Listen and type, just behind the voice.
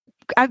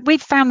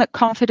we've found that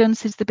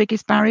confidence is the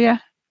biggest barrier,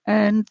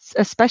 and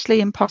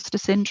especially imposter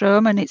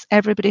syndrome, and it's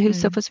everybody who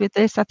suffers with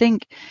this. I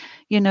think,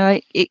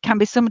 it can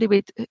be somebody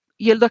with,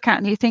 you look at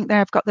and you think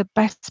they've got the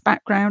best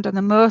background and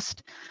the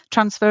most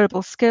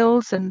transferable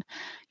skills and,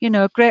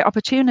 great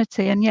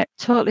opportunity, and yet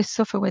totally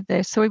suffer with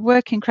this. So we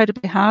work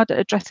incredibly hard at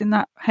addressing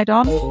that head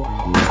on.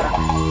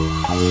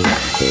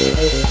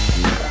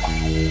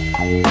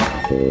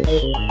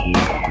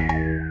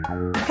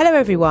 Hello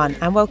everyone,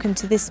 and welcome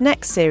to this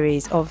next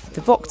series of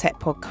the VocTech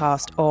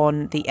podcast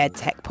on the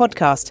EdTech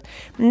podcast.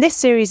 And this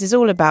series is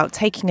all about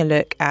taking a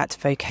look at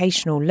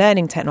vocational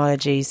learning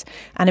technologies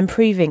and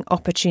improving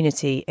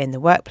opportunity in the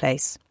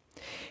workplace.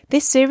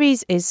 This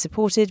series is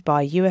supported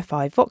by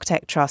UFI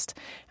VocTech Trust,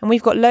 and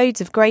we've got loads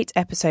of great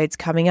episodes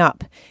coming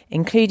up,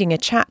 including a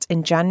chat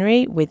in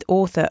January with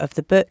author of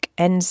the book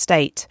End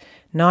State,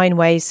 9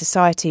 Ways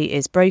Society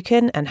is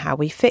Broken and How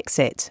We Fix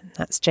It.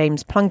 That's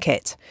James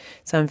Plunkett.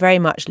 So I'm very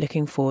much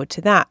looking forward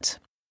to that.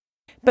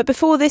 But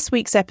before this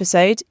week's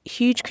episode,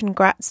 huge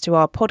congrats to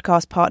our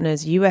podcast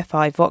partners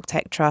UFI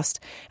VocTech Trust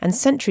and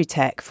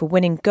CenturyTech for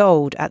winning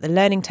gold at the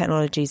Learning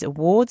Technologies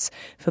Awards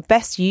for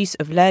best use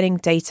of learning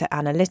data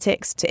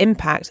analytics to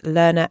impact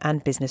learner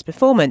and business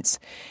performance.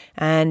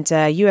 And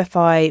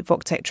UFI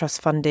VocTech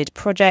Trust funded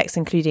projects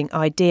including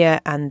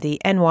IDEA and the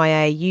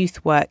NYA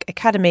Youth Work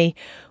Academy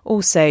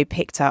also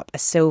picked up a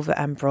silver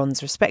and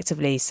bronze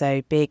respectively.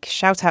 So big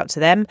shout out to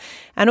them,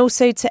 and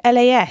also to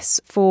LAS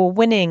for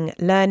winning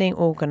Learning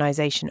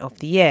Organisation of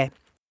the Year.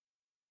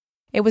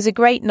 It was a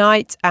great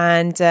night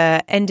and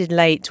ended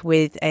late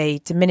with a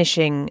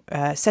diminishing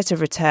set of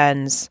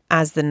returns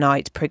as the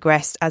night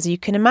progressed, as you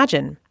can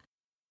imagine.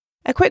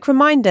 A quick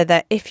reminder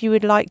that if you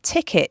would like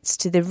tickets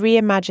to the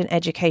Reimagine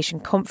Education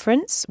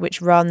Conference, which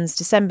runs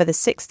December the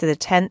 6th to the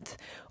 10th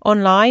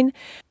online,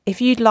 if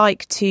you'd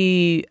like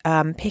to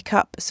pick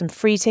up some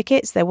free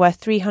tickets, they're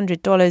worth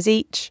 $300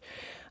 each.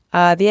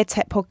 The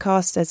EdTech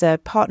podcast, as a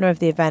partner of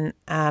the event,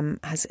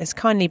 has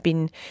kindly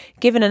been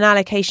given an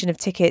allocation of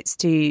tickets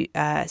to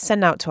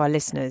send out to our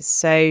listeners.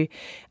 So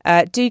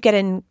do get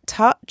in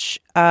touch,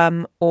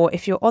 or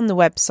if you're on the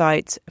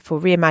website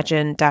for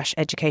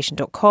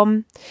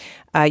reimagine-education.com,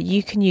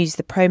 you can use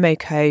the promo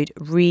code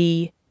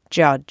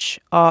REJUDGE,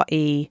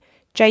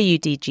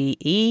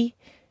 REJUDGE,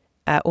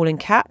 all in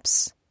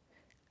caps,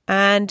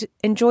 and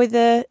enjoy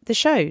the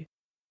show.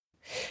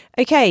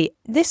 Okay,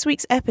 this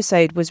week's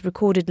episode was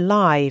recorded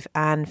live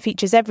and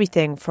features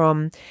everything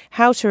from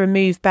how to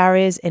remove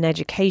barriers in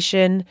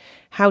education,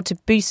 how to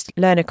boost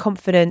learner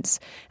confidence,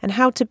 and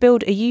how to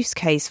build a use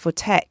case for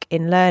tech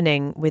in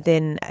learning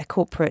within a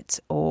corporate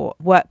or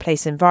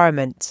workplace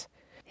environment.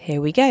 Here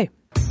we go.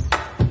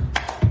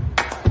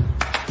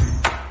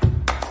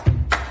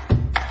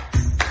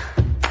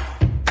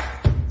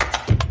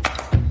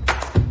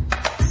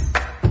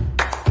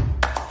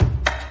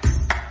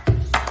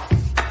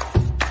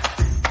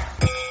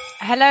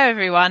 Hello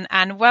everyone,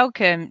 and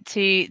welcome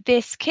to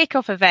this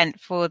kick-off event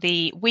for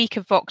the Week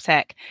of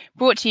VocTech,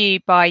 brought to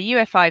you by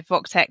UFI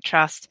VocTech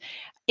Trust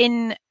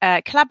in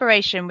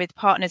collaboration with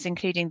partners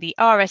including the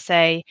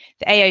RSA,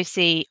 the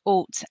AOC,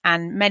 ALT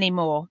and many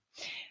more.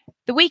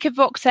 The Week of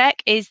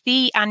VocTech is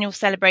the annual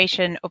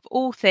celebration of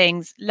all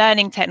things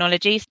learning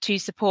technologies to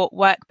support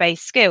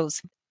work-based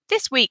skills.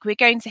 This week, we're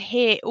going to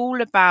hear all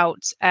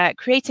about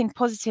creating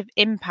positive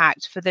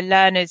impact for the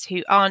learners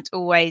who aren't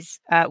always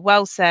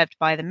well served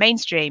by the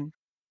mainstream.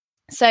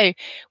 So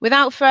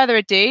without further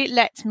ado,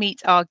 let's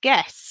meet our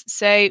guests.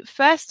 So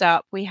first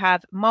up, we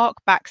have Mark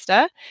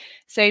Baxter.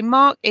 So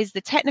Mark is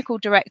the technical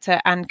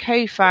director and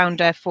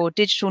co-founder for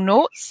Digital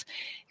Noughts.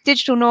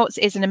 Digital Noughts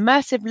is an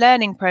immersive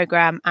learning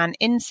program and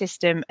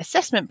in-system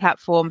assessment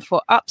platform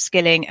for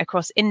upskilling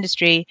across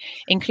industry,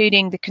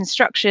 including the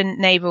construction,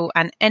 naval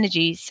and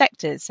energy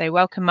sectors. So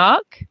welcome,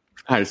 Mark.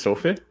 Hi,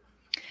 Sophie.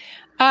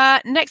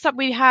 Next up,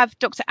 we have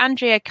Dr.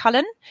 Andrea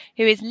Cullen,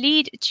 who is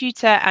lead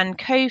tutor and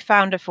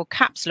co-founder for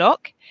Caps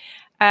Lock.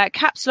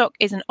 Caps Lock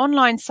is an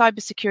online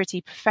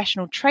cybersecurity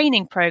professional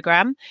training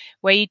program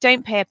where you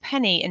don't pay a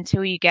penny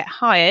until you get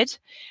hired.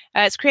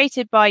 It's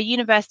created by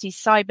university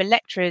cyber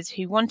lecturers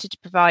who wanted to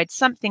provide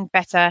something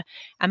better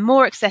and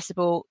more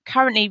accessible,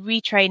 currently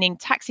retraining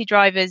taxi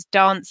drivers,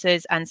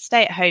 dancers and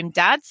stay-at-home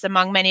dads,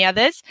 among many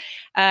others,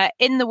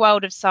 in the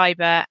world of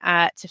cyber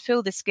to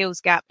fill the skills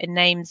gap in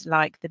names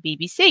like the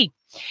BBC.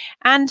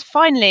 And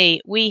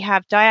finally, we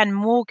have Diane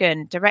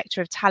Morgan,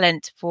 Director of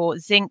Talent for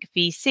Zinc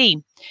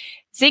VC.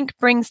 Zinc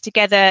brings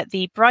together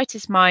the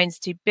brightest minds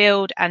to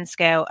build and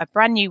scale a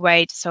brand new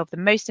way to solve the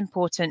most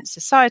important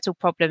societal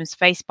problems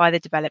faced by the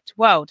developed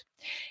world.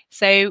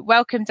 So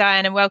welcome,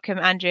 Diane, and welcome,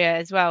 Andrea,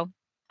 as well.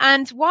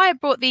 And why I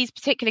brought these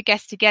particular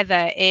guests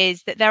together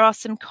is that there are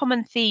some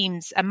common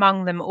themes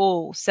among them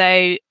all.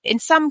 So in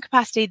some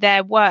capacity,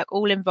 their work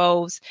all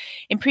involves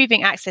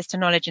improving access to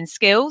knowledge and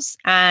skills.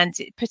 And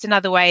put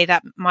another way,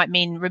 that might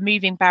mean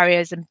removing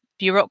barriers and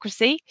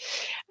bureaucracy,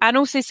 and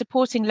also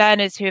supporting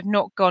learners who have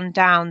not gone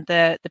down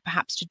the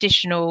perhaps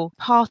traditional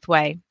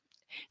pathway.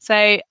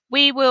 So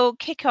we will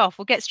kick off.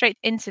 We'll get straight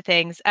into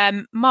things.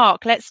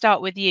 Mark, let's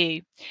start with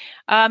you.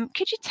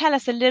 Could you tell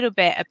us a little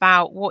bit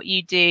about what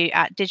you do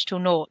at Digital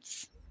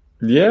Noughts?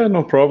 Yeah,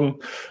 no problem.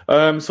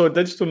 So at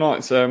Digital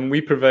Noughts,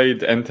 we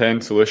provide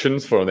end-to-end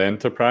solutions for the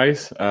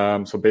enterprise.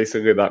 So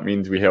basically that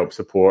means we help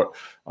support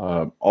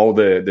all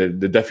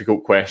the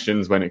difficult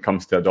questions when it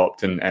comes to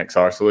adopting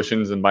XR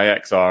solutions. And by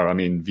XR, I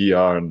mean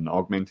VR and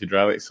augmented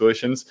reality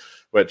solutions,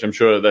 which I'm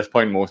sure at this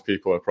point most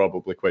people are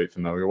probably quite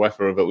familiar with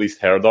or have at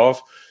least heard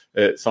of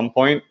at some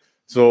point.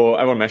 So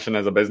our mission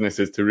as a business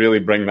is to really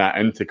bring that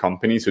into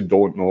companies who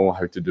don't know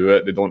how to do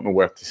it. They don't know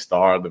where to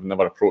start. They've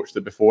never approached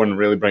it before, and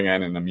really bring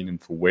it in a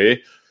meaningful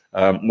way.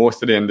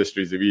 Most of the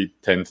industries that we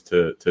tend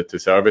to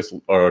service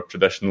are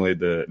traditionally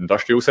the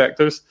industrial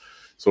sectors.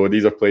 So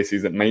these are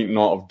places that might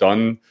not have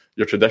done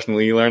your traditional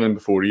e-learning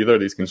before either.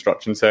 These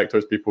construction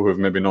sectors, people who have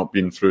maybe not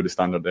been through the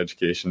standard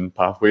education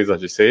pathways,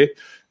 as you say,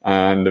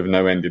 and have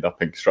now ended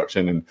up in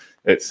construction. And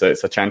it's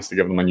a chance to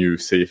give them a new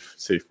safe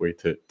way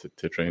to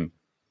train.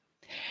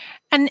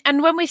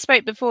 And when we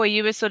spoke before,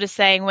 you were sort of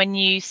saying when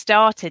you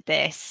started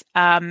this,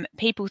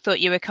 people thought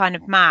you were kind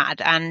of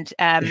mad, and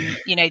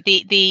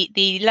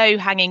the low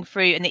hanging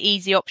fruit and the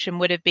easy option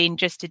would have been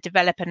just to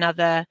develop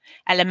another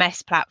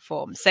LMS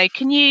platform. So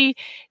can you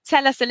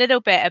tell us a little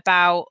bit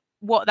about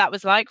what that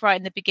was like right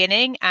in the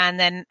beginning, and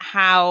then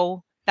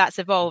how that's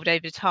evolved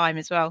over time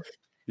as well?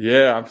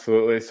 Yeah,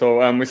 absolutely.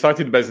 So we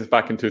started the business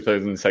back in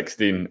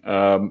 2016.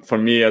 For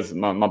me, as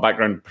my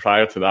background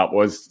prior to that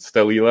was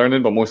still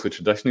e-learning, but mostly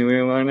traditional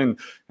e-learning.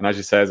 And as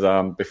you said,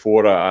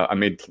 before I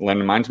made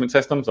learning management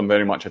systems, I'm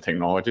very much a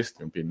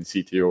technologist, being the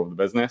CTO of the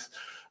business.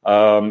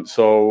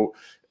 So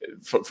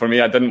for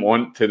me, I didn't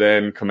want to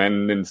then come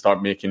in and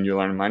start making new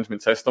learning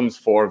management systems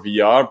for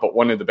VR. But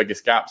one of the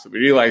biggest gaps that we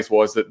realized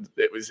was that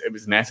it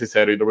was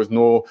necessary. There was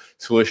no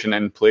solution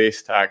in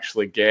place to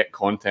actually get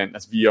content,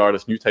 this VR,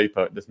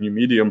 this new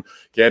medium,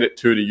 get it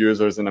to the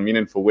users in a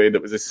meaningful way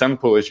that was as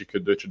simple as you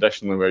could do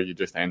traditionally, where you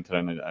just enter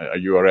in a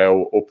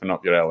URL, open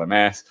up your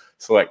LMS,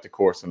 select a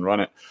course and run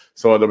it.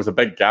 So there was a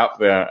big gap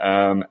there.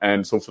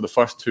 And so for the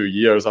first 2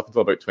 years, up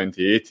until about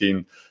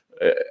 2018,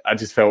 I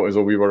just felt as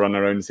though we were running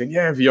around saying,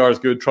 yeah, VR is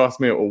good, trust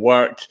me, it will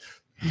work.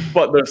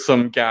 But there's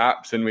some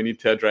gaps and we need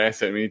to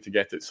address it and we need to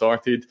get it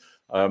sorted.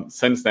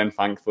 Since then,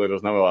 thankfully,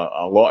 there's now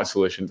a lot of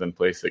solutions in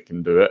place that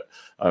can do it.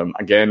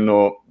 Again,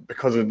 though,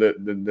 because of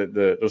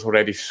there's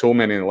already so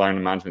many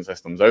learning management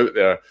systems out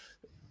there,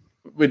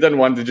 we didn't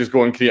want to just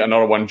go and create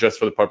another one just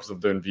for the purpose of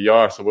doing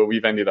VR. So what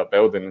we've ended up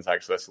building is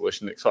actually a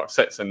solution that sort of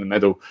sits in the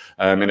middle,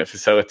 and it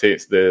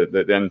facilitates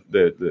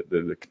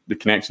the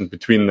connections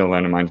between the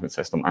learning management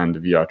system and the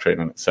VR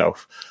training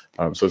itself.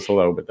 So it's a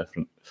little bit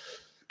different.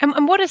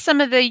 And what are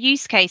some of the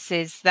use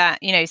cases that,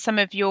 some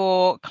of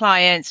your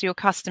clients, your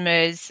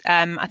customers,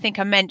 I think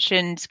I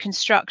mentioned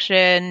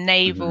construction,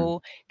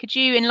 naval. Mm-hmm. Could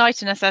you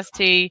enlighten us as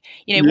to,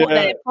 what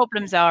their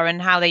problems are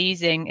and how they're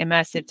using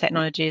immersive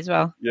technology as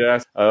well?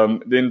 Yes.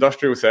 The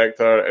industrial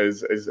sector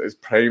is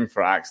prime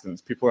for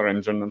accidents. People are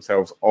injuring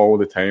themselves all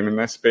the time in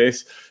this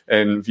space.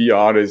 And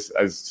VR is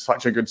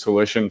such a good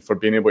solution for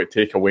being able to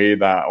take away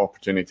that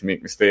opportunity to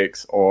make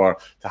mistakes or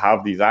to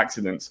have these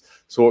accidents.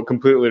 So it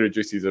completely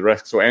reduces the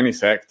risk. So any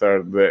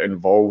sector that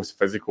involves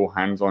physical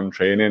hands-on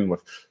training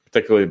with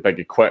particularly big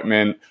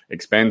equipment,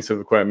 expensive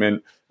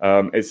equipment,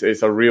 it's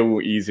a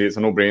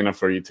no-brainer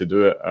for you to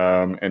do it.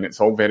 And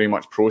it's all very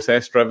much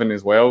process-driven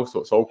as well.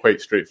 So it's all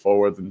quite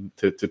straightforward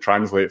to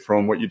translate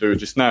from what you do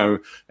just now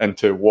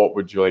into what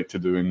would you like to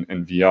do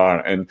in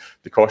VR. And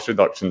the cost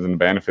reductions and the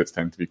benefits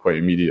tend to be quite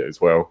immediate as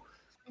well.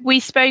 We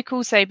spoke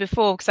also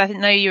before, because I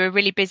know you were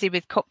really busy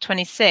with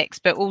COP26,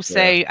 but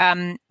also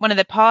one of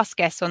the past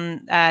guests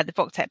on the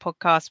VocTech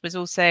podcast was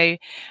also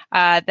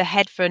the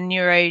head for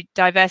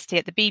neurodiversity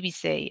at the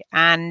BBC.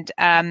 And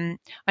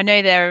I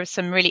know there are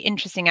some really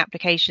interesting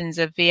applications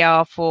of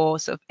VR for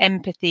sort of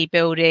empathy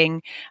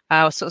building,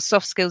 sort of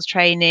soft skills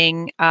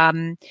training,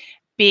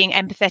 being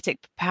empathetic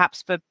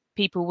perhaps for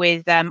people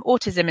with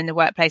autism in the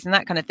workplace and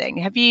that kind of thing.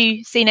 Have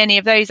you seen any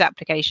of those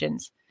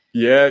applications?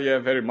 Yeah,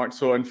 very much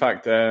so. In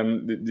fact,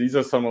 these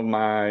are some of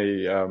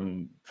my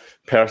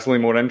personally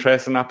more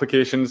interesting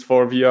applications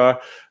for VR.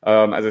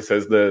 As I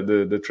says,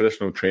 the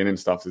traditional training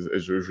stuff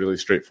is really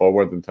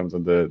straightforward in terms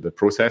of the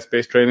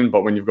process-based training.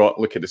 But when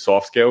look at the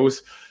soft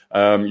skills,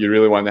 you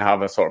really want to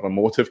have a sort of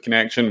emotive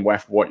connection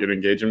with what you're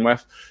engaging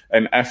with.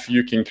 And if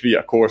you can create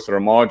a course or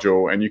a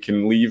module and you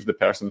can leave the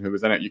person who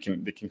was in it,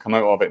 they can come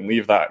out of it and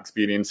leave that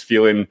experience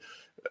feeling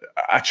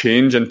a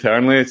change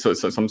internally, so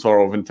it's some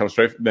sort of internal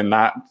strife, then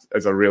that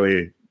is a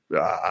really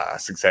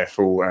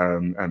successful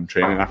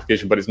training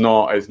application. But it's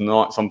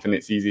not something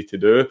that's easy to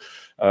do.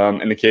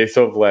 In the case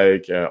of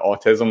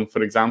autism,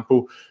 for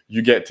example,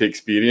 you get to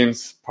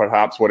experience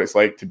perhaps what it's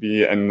like to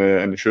be in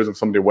the shoes of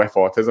somebody with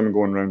autism and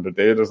going around their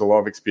day. There's a lot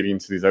of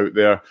experiences out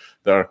there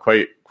that are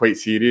quite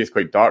serious,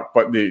 quite dark,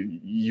 but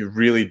you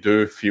really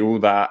do feel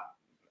that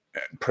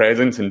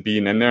presence and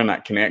being in there and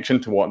that connection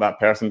to what that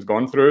person's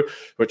gone through,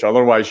 which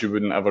otherwise you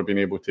wouldn't ever been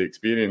able to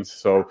experience.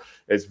 So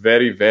it's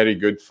very, very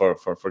good for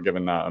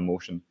giving that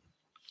emotion.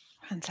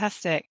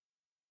 Fantastic.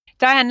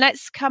 Diane,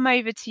 let's come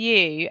over to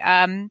you.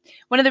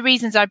 One of the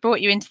reasons I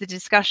brought you into the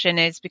discussion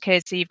is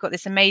because you've got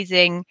this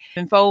amazing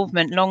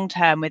involvement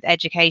long-term with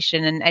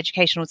education and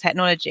educational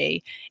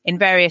technology in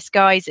various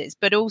guises,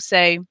 but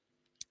also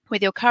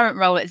with your current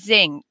role at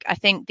Zinc. I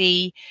think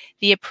the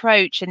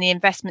approach and the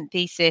investment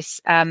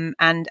thesis and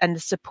the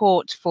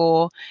support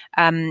for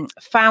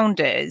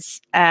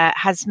founders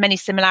has many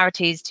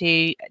similarities to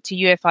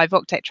UFI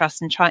VocTech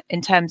Trust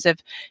in terms of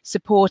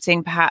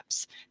supporting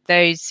perhaps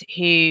those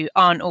who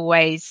aren't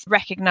always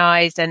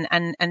recognised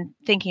and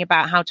thinking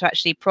about how to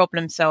actually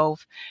problem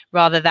solve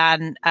rather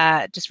than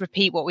just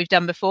repeat what we've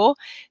done before.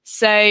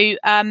 So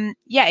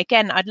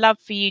again, I'd love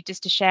for you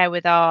just to share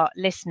with our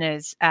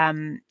listeners,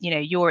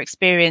 your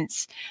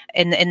experience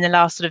in the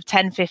last sort of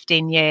 10,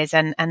 15 years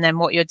and then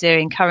what you're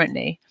doing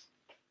currently.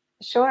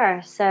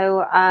 Sure.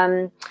 So,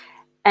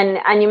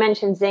 and you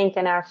mentioned Zinc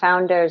and our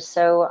founders.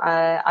 So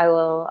I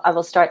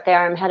will start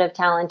there. I'm head of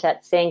talent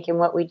at Zinc, and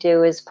what we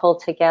do is pull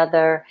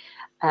together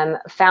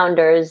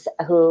founders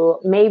who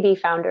may be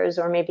founders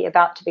or may be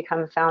about to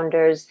become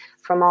founders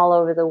from all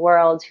over the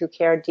world who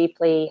care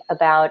deeply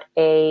about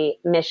a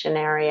mission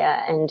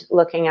area and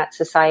looking at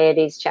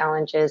society's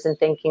challenges and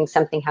thinking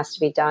something has to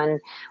be done.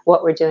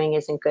 What we're doing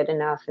isn't good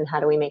enough, and how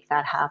do we make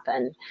that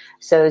happen?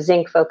 So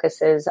Zinc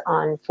focuses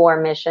on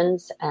 4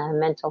 missions: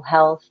 mental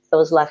health,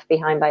 those left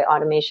behind by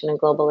automation and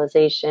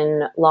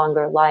globalization,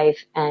 longer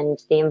life,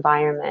 and the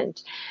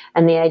environment.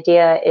 And the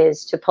idea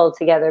is to pull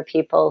together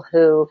people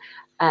who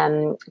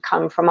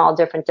come from all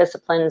different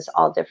disciplines,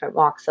 all different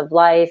walks of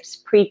life,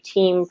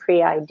 pre-team,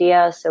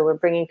 pre-idea. So we're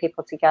bringing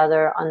people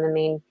together on the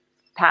main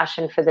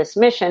passion for this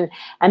mission,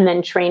 and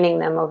then training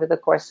them over the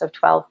course of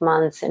 12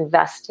 months,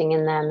 investing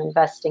in them,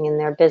 investing in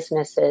their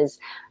businesses,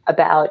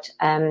 about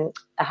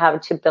how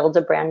to build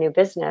a brand new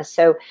business.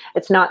 So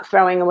it's not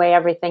throwing away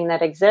everything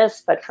that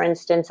exists, but for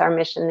instance, our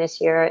mission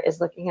this year is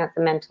looking at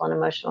the mental and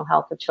emotional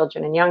health of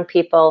children and young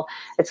people.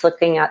 It's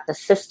looking at the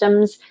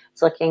systems.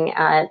 It's looking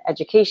at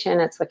education.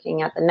 It's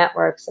looking at the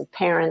networks of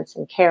parents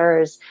and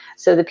carers.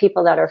 So the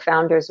people that are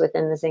founders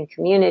within the Zinc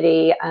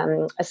community,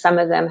 some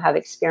of them have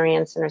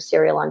experience and are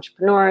serial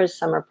entrepreneurs.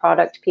 Some are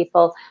product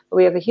people. But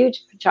we have a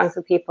huge chunk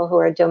of people who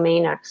are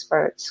domain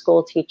experts,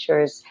 school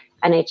teachers,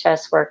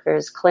 NHS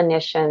workers,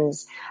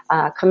 clinicians,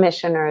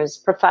 commissioners,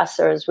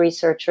 professors,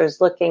 researchers,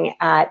 looking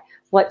at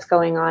what's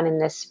going on in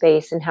this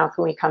space and how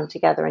can we come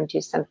together and do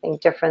something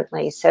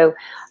differently. So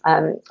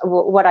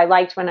what I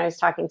liked when I was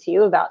talking to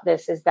you about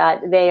this is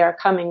that they are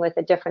coming with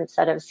a different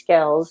set of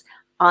skills.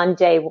 On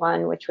day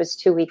one, which was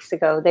 2 weeks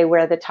ago, they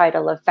wear the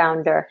title of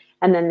founder,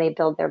 and then they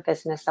build their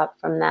business up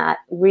from that,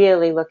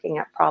 really looking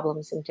at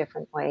problems in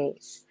different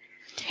ways.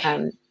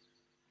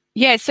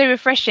 Yeah, it's so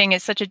refreshing.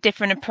 It's such a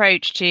different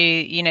approach to,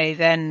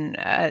 then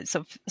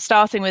sort of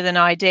starting with an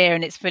idea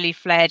and it's fully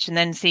fledged and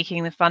then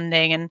seeking the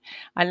funding. And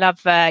I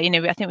love, I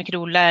think we could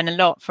all learn a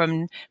lot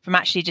from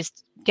actually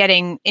just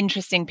getting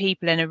interesting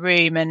people in a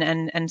room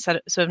and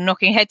sort of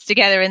knocking heads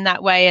together in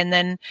that way, and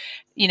then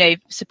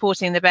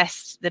supporting the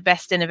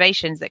best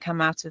innovations that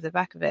come out of the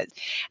back of it.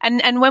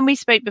 And when we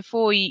spoke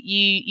before,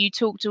 you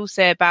talked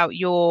also about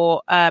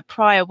your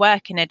prior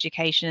work in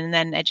education and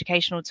then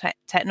educational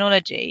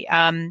technology.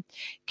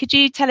 Could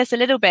you tell us a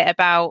little bit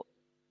about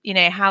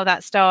how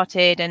that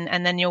started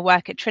and then your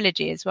work at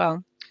Trilogy as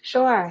well?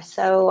 Sure.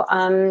 So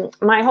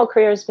my whole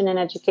career has been in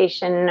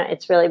education.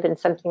 It's really been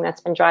something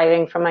that's been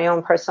driving from my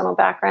own personal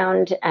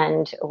background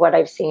and what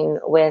I've seen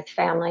with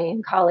family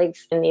and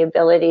colleagues, and the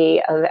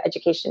ability of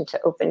education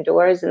to open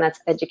doors, and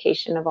that's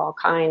education of all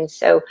kinds.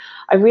 So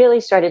I really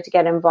started to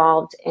get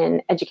involved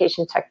in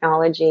education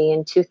technology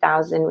in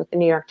 2000 with the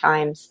New York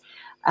Times,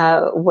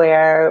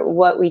 where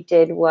what we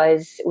did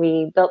was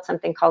we built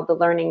something called the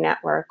Learning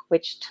Network,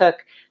 which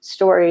took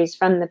stories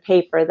from the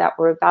paper that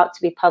were about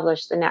to be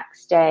published the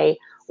next day,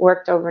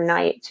 worked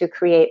overnight to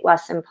create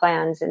lesson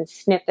plans and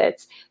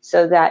snippets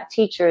so that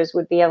teachers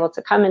would be able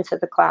to come into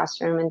the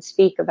classroom and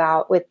speak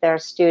about with their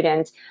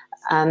students,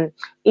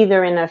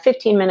 either in a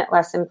 15-minute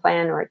lesson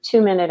plan or a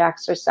 2-minute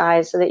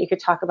exercise, so that you could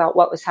talk about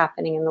what was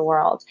happening in the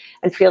world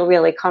and feel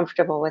really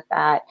comfortable with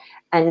that.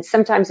 And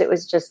sometimes it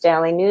was just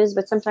daily news,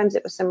 but sometimes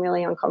it was some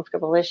really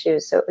uncomfortable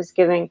issues. So it was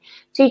giving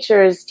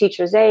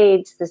teachers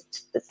aides,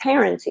 the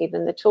parents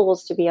even, the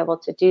tools to be able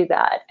to do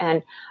that.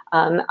 And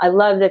I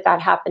love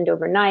that happened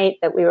overnight,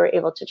 that we were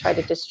able to try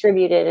to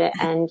distribute it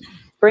and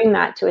bring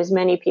that to as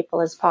many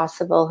people as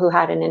possible who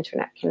had an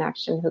internet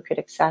connection, who could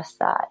access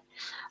that.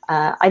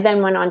 I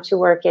then went on to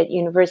work at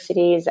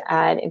universities,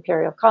 at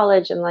Imperial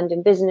College and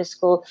London Business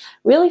School,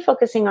 really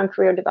focusing on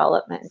career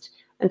development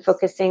and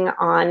focusing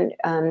on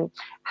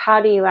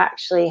how do you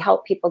actually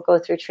help people go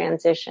through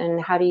transition?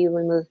 How do you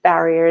remove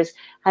barriers?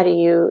 How do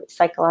you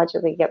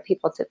psychologically get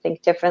people to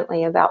think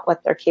differently about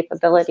what their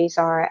capabilities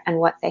are and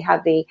what they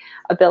have the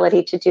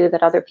ability to do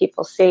that other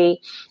people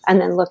see?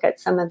 And then look at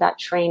some of that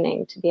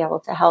training to be able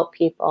to help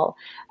people.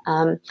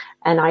 And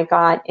I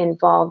got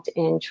involved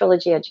in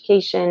Trilogy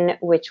Education,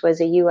 which was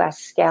a US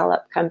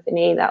scale-up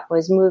company that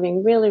was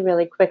moving really,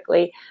 really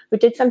quickly, who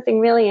did something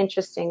really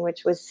interesting,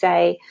 which was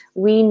say,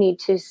 we need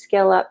to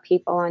skill up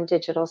people on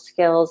digital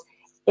skills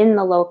in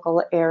the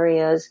local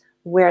areas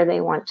where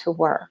they want to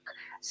work.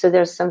 So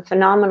there's some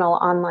phenomenal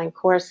online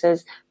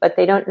courses, but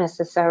they don't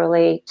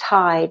necessarily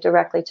tie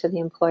directly to the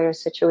employer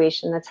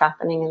situation that's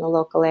happening in the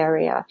local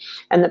area.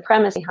 And the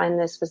premise behind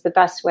this was the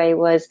best way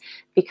was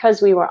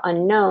because we were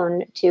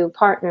unknown to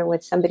partner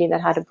with somebody that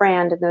had a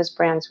brand, and those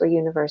brands were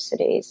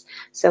universities.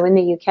 So in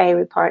the UK,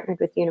 we partnered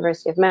with the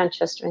University of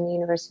Manchester and the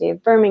University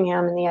of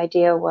Birmingham, and the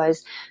idea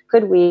was,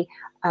 could we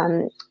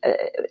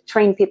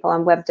train people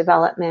on web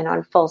development,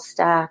 on full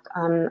stack.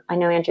 I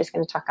know Andrew's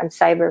going to talk on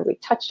cyber. We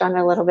touched on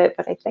it a little bit,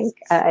 but I think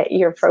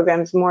your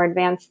program's more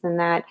advanced than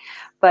that.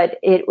 But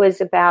it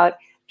was about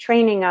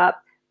training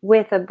up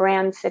with a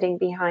brand sitting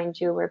behind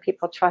you where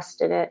people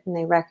trusted it and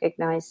they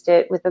recognized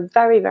it, with a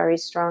very, very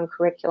strong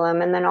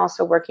curriculum, and then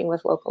also working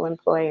with local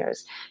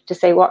employers to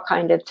say, what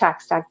kind of tech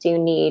stack do you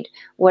need?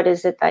 What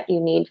is it that you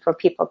need for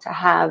people to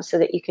have so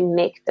that you can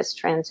make this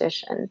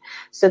transition?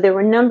 So there were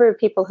a number of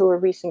people who were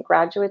recent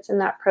graduates in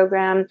that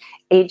program.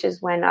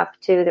 Ages went up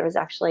to, there was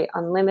actually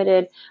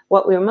unlimited.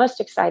 What we were most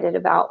excited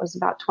about was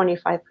about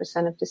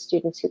 25% of the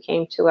students who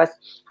came to us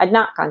had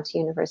not gone to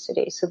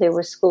university. So they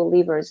were school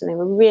leavers, and they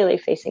were really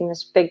facing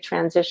this big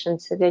transition.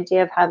 So the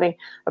idea of having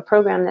a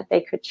program that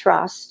they could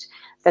trust,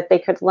 that they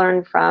could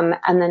learn from,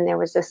 and then there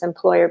was this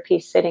employer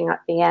piece sitting at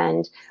the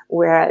end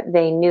where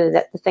they knew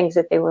that the things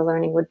that they were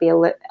learning would be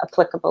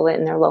applicable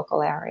in their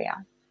local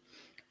area.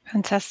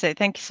 Fantastic.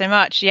 Thank you so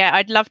much. Yeah,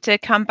 I'd love to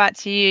come back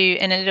to you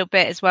in a little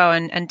bit as well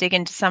and dig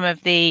into some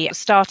of the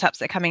startups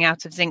that are coming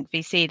out of Zinc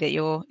VC that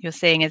you're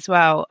seeing as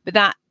well. But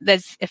that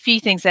there's a few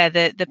things there.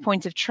 The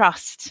point of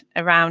trust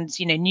around,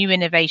 new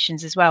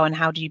innovations as well, and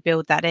how do you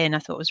build that in? I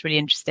thought was really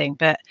interesting.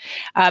 But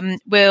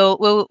we'll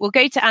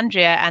go to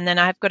Andrea, and then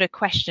I've got a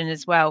question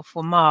as well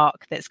for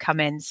Mark that's come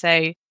in.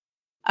 So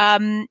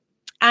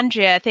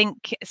Andrea, I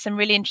think some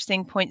really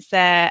interesting points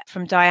there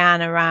from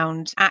Diane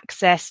around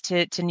access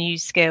to new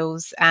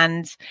skills.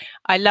 And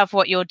I love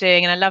what you're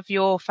doing, and I love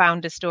your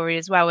founder story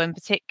as well in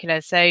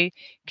particular. So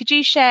could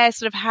you share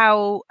sort of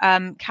how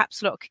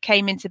Caps Lock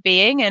came into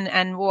being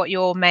and what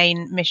your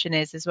main mission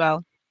is as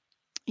well?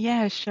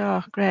 Yeah,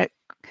 sure. Great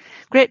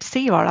to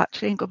see you all,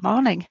 actually, and good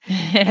morning.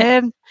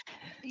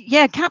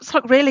 Caps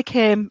Lock really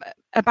came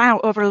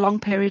about over a long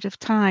period of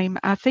time.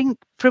 I think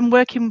from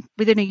working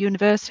within a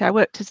university, I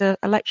worked as a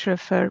lecturer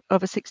for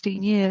over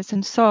 16 years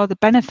and saw the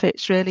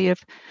benefits really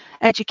of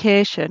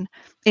education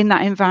in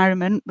that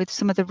environment, with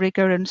some of the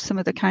rigor and some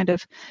of the kind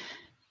of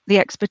the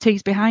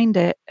expertise behind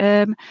it.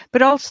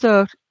 But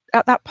also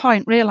at that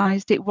point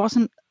realised it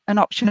wasn't an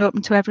option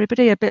open to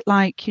everybody, a bit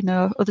like,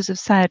 others have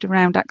said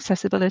around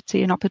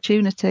accessibility and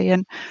opportunity.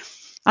 And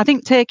I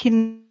think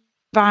taking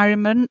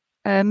environment,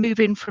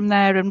 moving from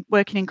there and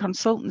working in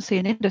consultancy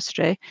and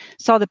industry,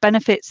 saw the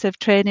benefits of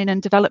training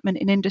and development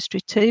in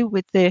industry too,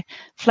 with the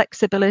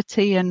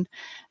flexibility and,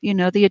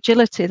 the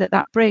agility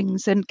that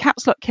brings. And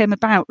Caps Lock came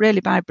about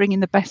really by bringing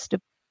the best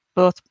of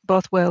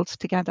both worlds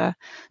together.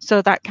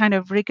 So that kind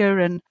of rigor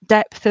and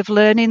depth of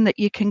learning that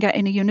you can get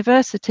in a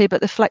university,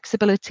 but the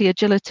flexibility,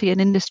 agility and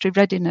industry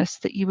readiness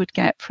that you would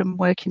get from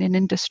working in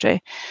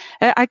industry.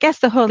 I guess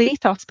the whole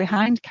ethos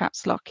behind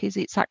Caps Lock is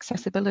its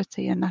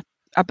accessibility, and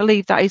I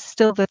believe that is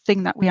still the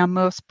thing that we are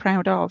most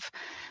proud of.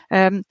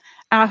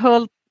 Our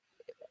whole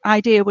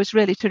idea was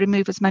really to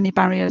remove as many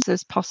barriers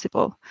as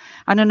possible.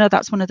 And I know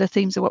that's one of the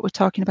themes of what we're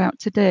talking about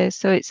today.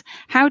 So it's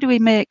how do we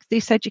make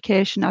this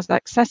education as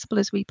accessible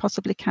as we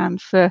possibly can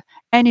for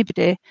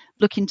anybody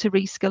looking to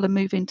reskill and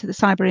move into the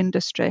cyber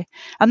industry?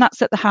 And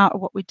that's at the heart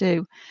of what we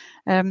do.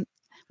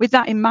 With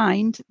that in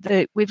mind,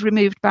 we've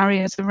removed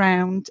barriers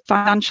around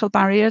financial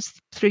barriers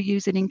through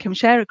using income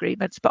share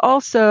agreements, but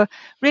also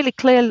really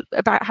clear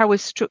about how we've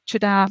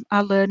structured our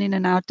learning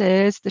and our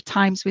days, the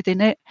times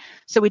within it.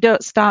 So we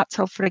don't start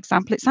till, for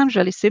example, it sounds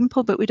really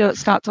simple, but we don't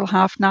start till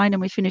 9:30 and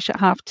we finish at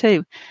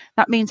 2:30.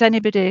 That means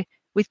anybody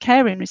with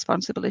caring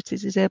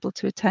responsibilities is able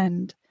to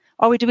attend.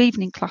 Or we do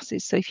evening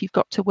classes, so if you've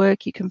got to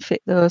work, you can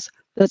fit those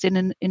in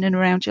and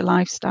around your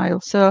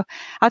lifestyle. So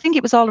I think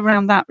it was all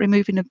around that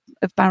removing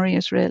of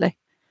barriers, really,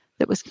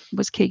 that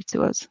was key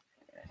to us.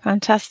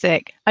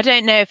 Fantastic. I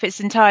don't know if it's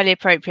entirely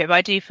appropriate, but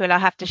I do feel I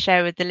have to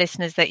share with the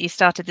listeners that you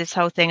started this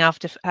whole thing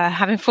after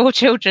having 4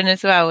 children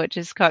as well, which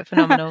is quite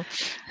phenomenal.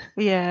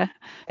 Yeah,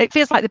 it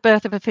feels like the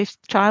birth of a 5th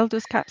child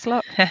was Caps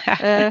Lock.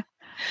 I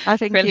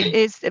think Brilliant. It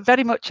is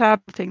very much our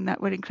thing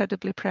that we're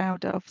incredibly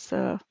proud of.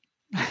 So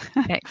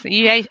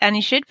Excellent. And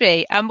you should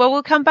be. Well,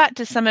 we'll come back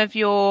to some of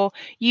your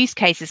use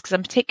cases because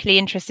I'm particularly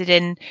interested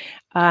in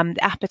the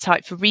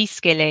appetite for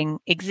reskilling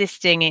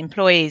existing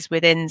employees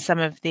within some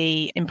of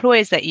the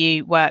employers that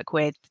you work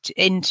with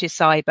into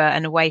cyber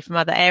and away from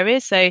other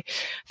areas. So I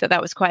thought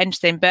that was quite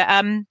interesting. But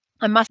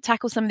I must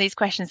tackle some of these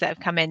questions that have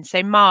come in.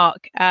 So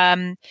Mark,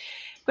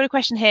 got a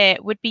question here.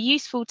 Would be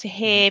useful to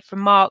hear from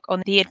Mark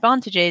on the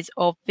advantages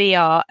of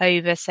VR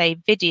over, say,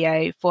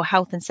 video for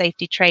health and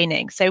safety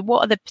training. So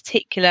what are the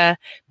particular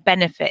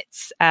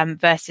benefits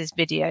versus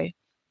video?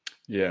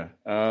 Yeah,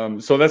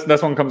 so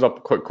this one comes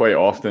up quite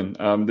often.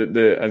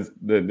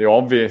 The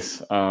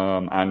obvious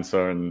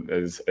answer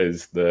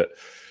is that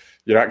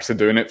you're actually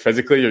doing it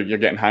physically. You're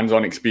getting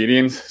hands-on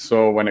experience.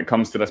 So when it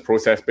comes to this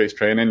process-based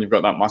training, you've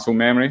got that muscle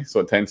memory, so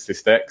it tends to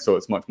stick. So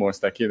it's much more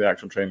sticky, the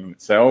actual training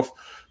itself.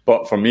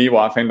 But for me,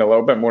 what I find a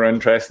little bit more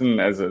interesting,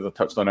 as I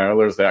touched on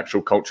earlier, is the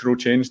actual cultural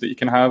change that you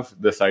can have.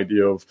 This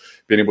idea of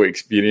being able to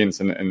experience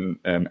and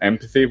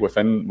empathy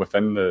within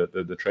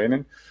the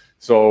training.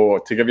 So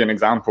to give you an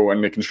example,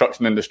 in the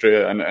construction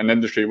industry, an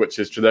industry which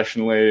is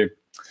traditionally,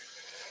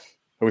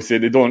 I would say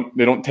they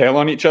don't tell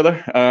on each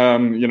other,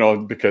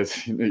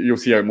 because you'll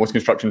see at most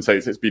construction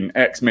sites, it's been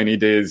X many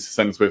days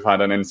since we've had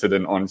an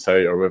incident on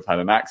site or we've had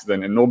an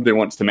accident, and nobody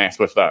wants to mess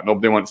with that.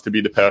 Nobody wants to be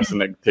the person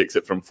that takes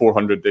it from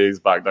 400 days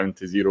back down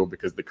to 0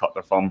 because they cut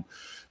their thumb.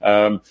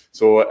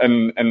 So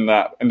in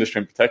that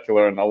industry in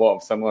particular, and a lot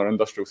of similar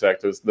industrial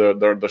sectors,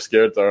 they're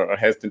scared or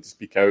hesitant to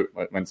speak out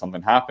when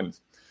something happens.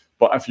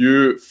 But if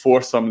you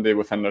force somebody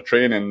within their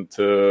training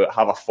to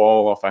have a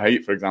fall off a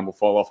height, for example,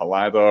 fall off a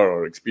ladder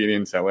or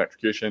experience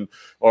electrocution,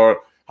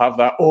 or have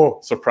that,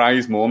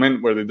 surprise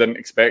moment where they didn't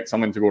expect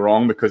something to go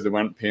wrong because they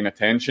weren't paying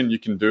attention, you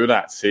can do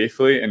that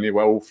safely, and they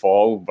will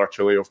fall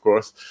virtually, of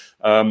course,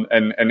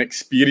 and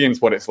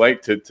experience what it's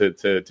like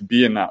to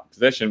be in that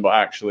position, but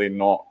actually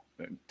not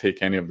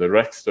take any of the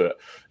risks to it.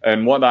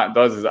 And what that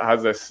does is it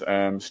has this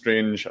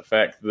strange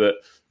effect that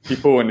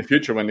people in the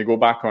future, when they go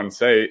back on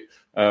site,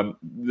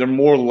 they're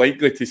more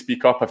likely to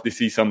speak up if they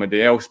see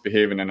somebody else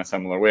behaving in a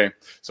similar way.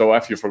 So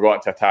if you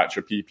forgot to attach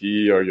your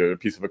PPE or your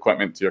piece of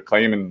equipment to your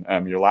climbing,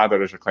 your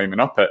ladder as you're climbing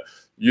up it,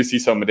 you see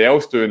somebody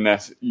else doing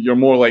this, you're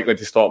more likely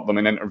to stop them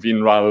and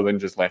intervene rather than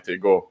just let it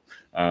go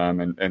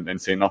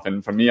and say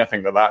nothing. For me, I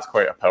think that's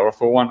quite a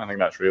powerful one. I think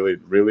that's really,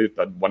 really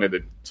one of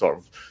the sort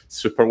of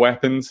super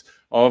weapons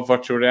of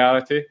virtual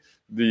reality.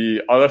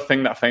 The other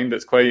thing that I find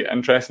that's quite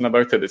interesting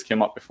about it that's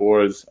came up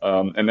before is,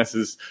 and this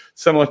is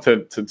similar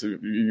to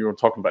you were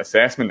talking about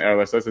assessment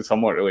earlier, so this is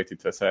somewhat related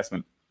to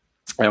assessment.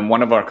 And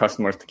one of our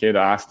customers, Takeda,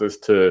 asked us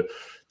to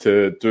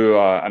do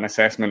an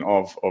assessment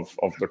of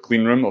their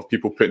clean room, of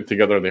people putting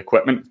together the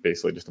equipment. It's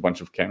basically just a bunch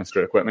of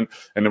chemistry equipment,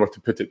 and they were to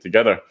put it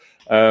together.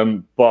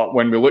 But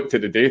when we looked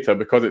at the data,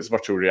 because it's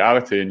virtual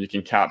reality and you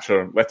can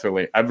capture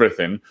literally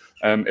everything,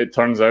 it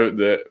turns out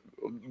that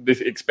they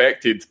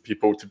expected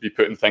people to be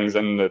putting things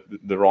in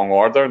the wrong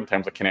order in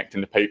terms of connecting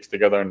the pipes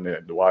together and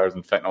the wires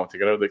and fitting all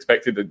together. They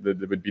expected that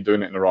they would be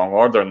doing it in the wrong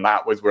order, and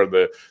that was where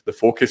the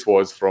focus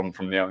was from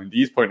the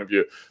L&D's point of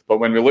view. But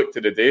when we looked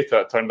at the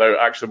data, it turned out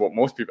actually what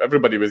most people,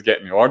 everybody was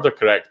getting the order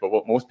correct, but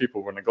what most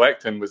people were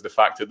neglecting was the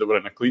fact that they were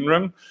in a clean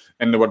room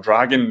and they were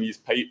dragging these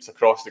pipes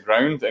across the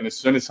ground, and as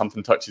soon as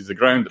something touches the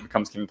ground, it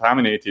becomes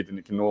contaminated and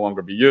it can no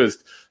longer be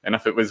used. And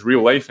if it was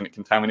real life and it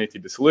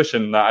contaminated the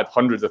solution, that had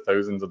hundreds of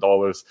thousands of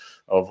dollars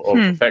of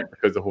effect,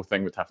 because the whole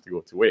thing would have to go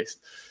to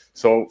waste.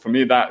 So for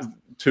me, that's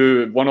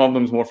one of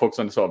them's more focused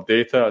on the sort of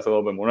data. It's a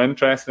little bit more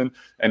interesting.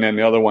 And then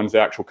the other one's the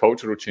actual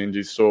cultural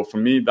changes. So for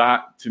me,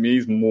 that to me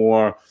is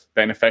more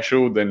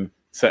beneficial than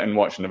sitting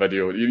watching the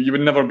video. You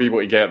would never be able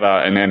to get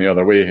that in any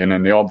other way. And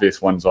then the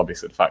obvious one's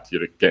obviously the fact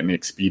you're getting the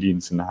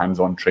experience and the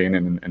hands-on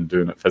training and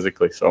doing it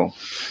physically. So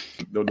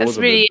those that's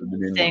are really the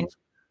main interesting. ones.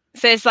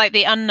 So it's like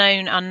the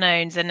unknown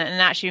unknowns, and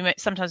actually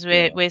sometimes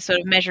we're sort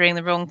of measuring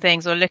the wrong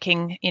things or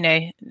looking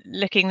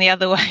the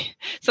other way.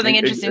 Something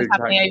interesting is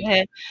happening over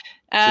here.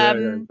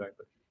 Exactly.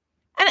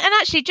 And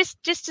actually,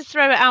 just to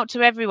throw it out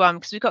to everyone,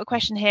 because we've got a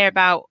question here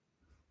about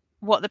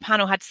what the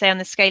panel had to say on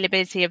the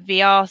scalability of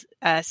VR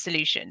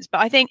solutions.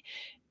 But I think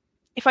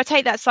if I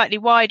take that slightly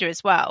wider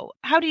as well,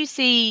 how do you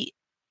see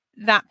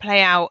that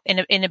play out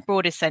in a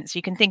broader sense?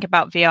 You can think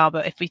about VR,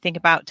 but if we think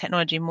about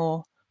technology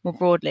more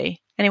broadly,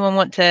 anyone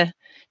want to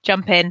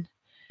jump in?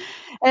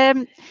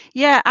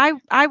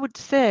 I would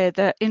say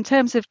that in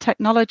terms of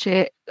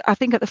technology, I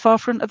think at the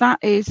forefront of that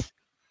is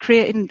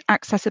creating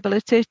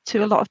accessibility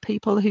to a lot of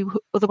people who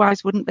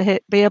otherwise wouldn't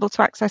be able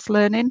to access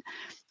learning.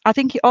 I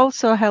think it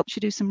also helps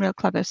you do some real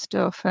clever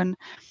stuff. And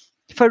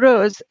for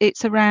us,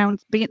 it's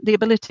around the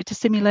ability to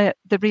simulate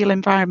the real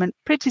environment,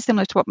 pretty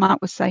similar to what Mark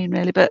was saying,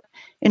 really, but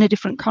in a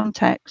different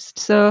context.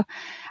 So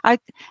I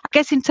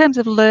guess in terms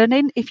of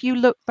learning, if you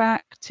look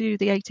back to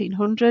the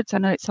 1800s, I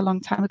know it's a long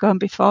time ago and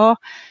before,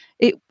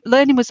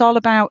 learning was all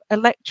about a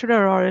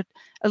lecturer or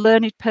a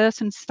learned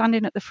person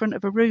standing at the front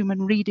of a room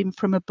and reading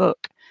from a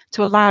book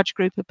to a large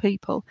group of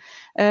people.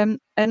 And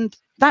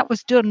that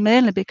was done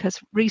mainly because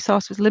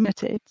resource was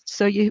limited.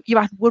 So you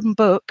had one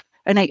book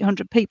and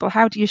 800 people.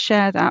 How do you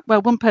share that?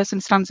 Well, one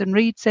person stands and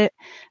reads it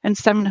and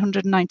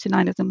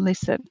 799 of them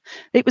listen.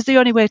 It was the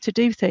only way to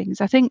do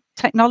things. I think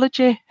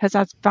technology has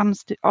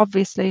advanced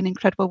obviously in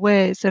incredible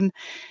ways, and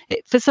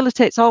it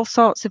facilitates all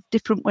sorts of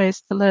different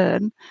ways to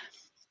learn,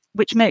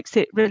 which makes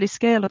it really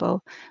scalable,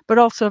 but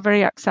also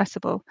very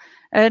accessible.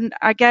 And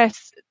I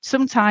guess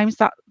sometimes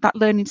that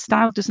learning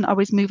style doesn't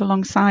always move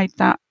alongside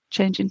that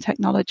change in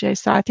technology.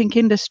 So I think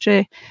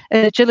industry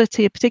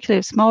agility, particularly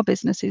of small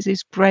businesses,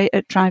 is great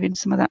at driving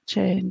some of that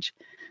change.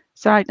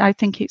 So I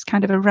think it's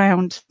kind of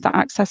around that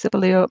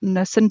accessibility,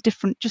 openness, and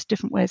different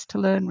ways to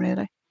learn,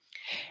 really.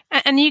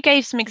 And you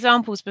gave some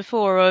examples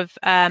before of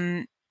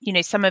some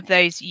of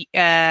those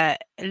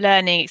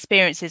learning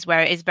experiences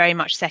where it is very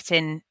much set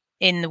in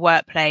the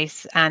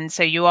workplace, and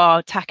so you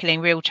are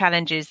tackling real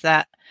challenges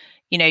that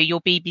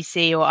your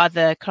BBC or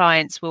other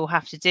clients will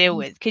have to deal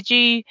with. Could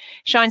you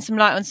shine some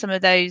light on some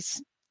of those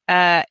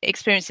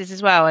experiences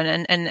as well,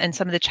 and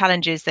some of the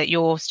challenges that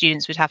your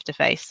students would have to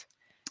face?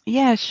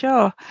 Yeah,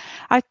 sure.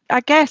 I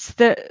guess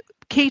the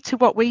key to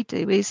what we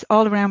do is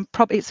all around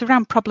it's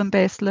around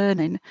problem-based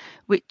learning,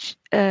 which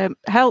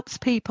helps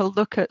people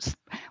look at.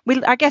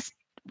 I guess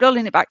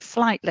rolling it back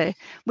slightly,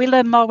 we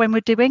learn more when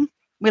we're doing.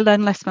 We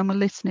learn less when we're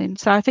listening.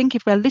 So I think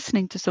if we're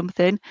listening to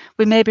something,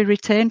 we maybe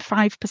retain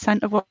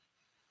 5% of what.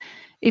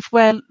 If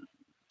we're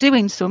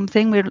doing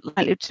something, we're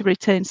likely to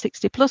retain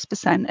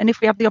 60+%. And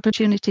if we have the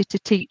opportunity to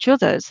teach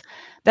others,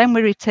 then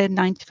we retain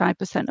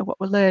 95% of what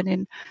we're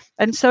learning.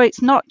 And so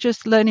it's not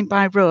just learning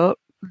by rote,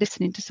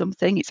 listening to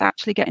something, it's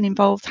actually getting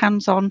involved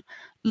hands-on,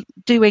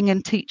 doing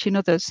and teaching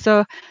others.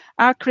 So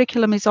our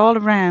curriculum is all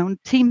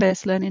around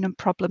team-based learning and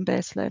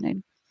problem-based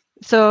learning.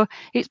 So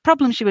it's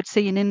problems you would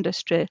see in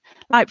industry,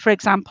 like, for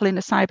example, in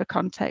a cyber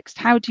context.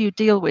 How do you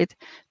deal with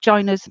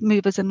joiners,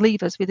 movers and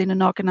leavers within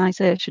an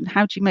organisation?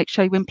 How do you make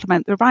sure you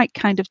implement the right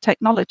kind of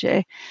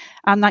technology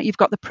and that you've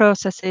got the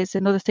processes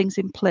and other things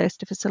in place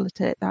to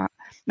facilitate that?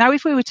 Now,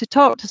 if we were to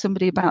talk to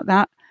somebody about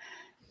that,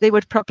 they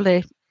would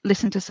probably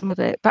listen to some of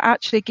it. But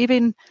actually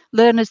giving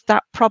learners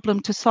that problem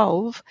to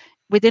solve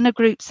within a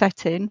group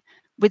setting,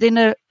 within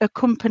a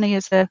company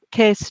as a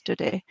case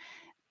study,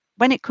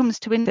 when it comes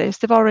to Windows,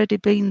 they've already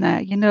been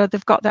there.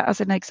 They've got that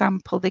as an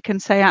example. They can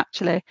say,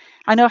 actually,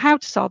 I know how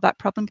to solve that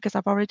problem because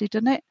I've already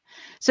done it.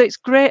 So it's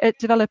great at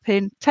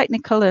developing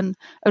technical and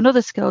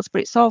other skills,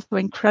 but it's also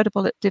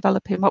incredible at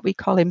developing what we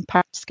call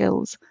impact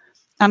skills.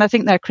 And I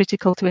think they're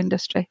critical to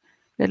industry,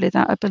 really,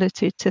 that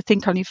ability to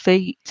think on your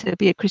feet, to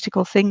be a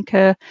critical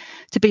thinker,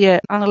 to be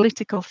an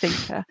analytical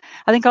thinker.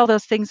 I think all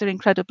those things are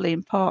incredibly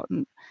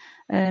important.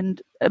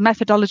 And a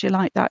methodology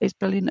like that is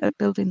brilliant at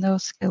building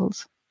those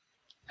skills.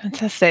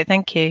 Fantastic,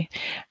 thank you.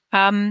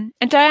 And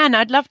Diane,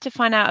 I'd love to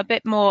find out a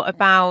bit more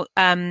about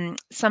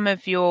some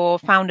of your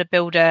founder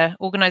builder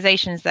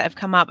organisations that have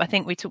come up. I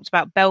think we talked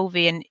about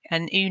Belvy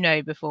and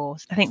Uno before.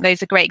 I think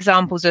those are great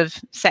examples of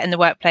set in the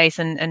workplace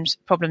and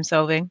problem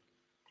solving.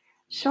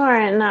 Sure,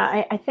 and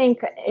I think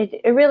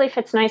it really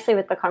fits nicely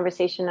with the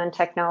conversation on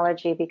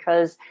technology,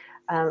 because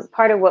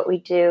part of what we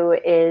do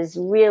is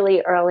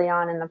really early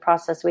on in the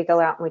process, we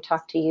go out and we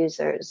talk to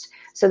users.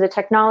 So the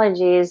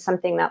technology is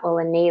something that will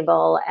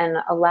enable and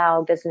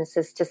allow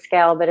businesses to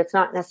scale, but it's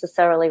not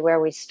necessarily where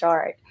we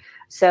start.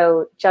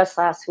 So just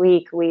last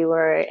week, we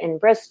were in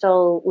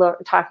Bristol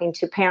talking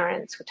to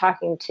parents, we're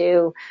talking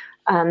to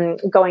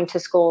going to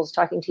schools,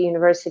 talking to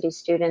university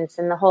students.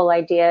 And the whole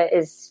idea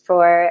is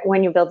for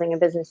when you're building a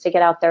business to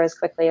get out there as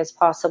quickly as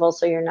possible,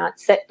 so you're not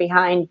sit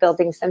behind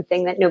building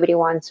something that nobody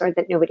wants or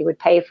that nobody would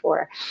pay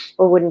for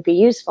or wouldn't be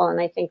useful. And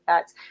I think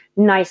that's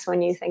nice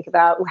when you think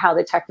about how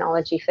the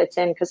technology fits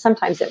in, because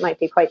sometimes it might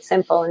be quite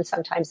simple and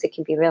sometimes it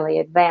can be really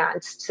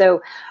advanced.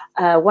 So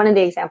one of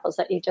the examples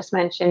that you just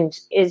mentioned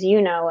is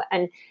Uno.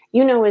 And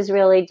Uno is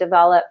really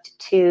developed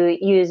to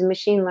use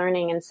machine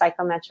learning and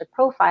psychometric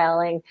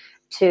profiling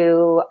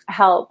to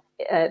help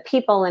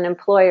people and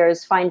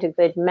employers find a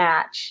good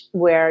match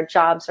where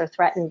jobs are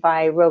threatened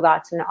by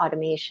robots and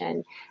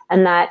automation.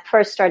 And that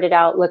first started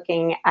out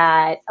looking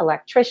at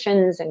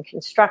electricians and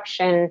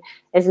construction,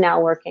 is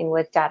now working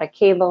with data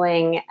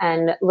cabling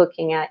and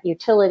looking at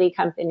utility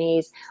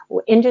companies,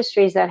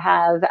 industries that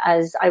have,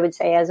 as I would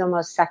say, as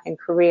almost second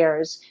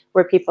careers,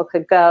 where people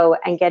could go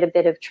and get a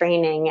bit of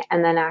training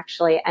and then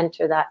actually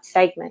enter that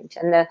segment.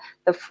 And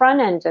the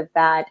front end of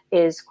that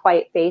is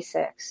quite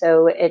basic.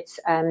 So it's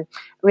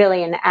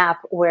really an app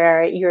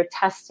where you're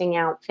testing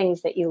out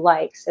things that you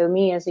like. So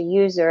me as a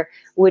user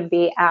would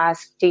be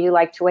asked, do you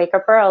like to wake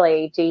up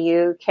early? Do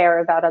you care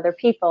about other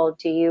people?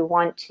 Do you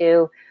want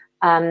to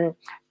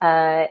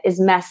is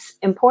mess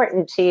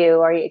important to you,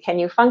 or can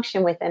you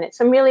function within it?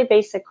 Some really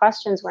basic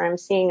questions where I'm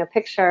seeing a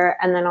picture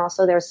and then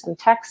also there's some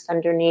text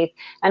underneath,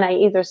 and I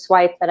either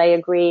swipe that I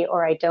agree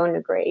or I don't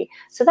agree.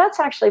 So that's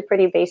actually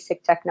pretty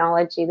basic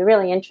technology. The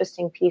really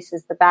interesting piece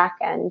is the back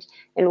end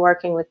in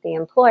working with the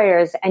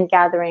employers and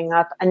gathering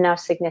up enough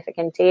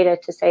significant data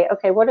to say,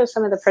 okay, what are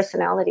some of the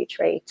personality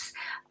traits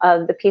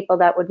of the people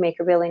that would make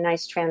a really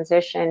nice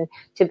transition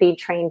to be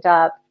trained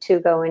up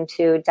to go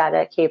into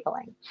data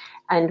cabling?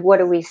 And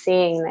what are we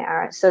seeing training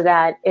there so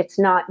that it's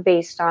not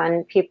based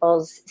on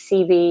people's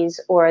CVs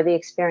or the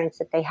experience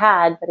that they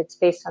had, but it's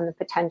based on the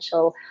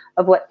potential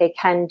of what they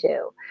can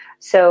do.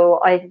 So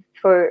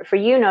for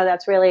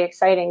that's really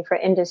exciting. For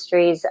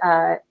industries,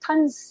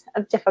 tons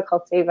of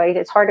difficulty, right?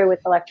 It's harder with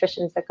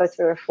electricians that go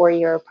through a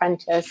 4-year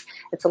apprentice.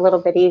 It's a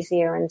little bit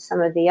easier in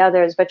some of the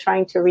others, but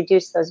trying to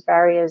reduce those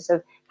barriers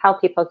of how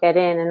people get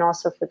in, and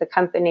also for the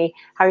company,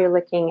 how you're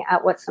looking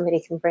at what somebody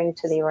can bring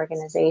to the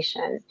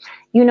organization.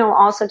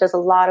 Also does a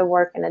lot of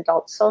work in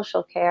adult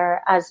social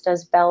care, as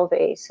does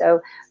Belvy. So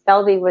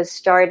Belvy was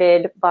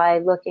started by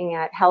looking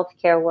at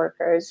healthcare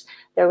workers.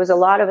 There was a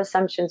lot of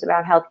assumptions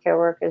about healthcare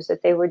workers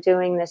that they were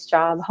doing this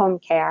job, home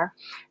care,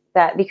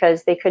 that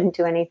because they couldn't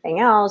do anything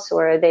else,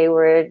 or they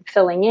were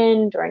filling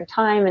in during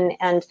time.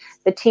 And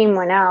the team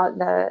went out,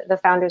 the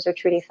founders are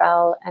Trudy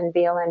Fell and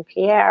Violaine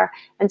Pierre,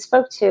 and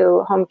spoke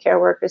to home care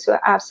workers who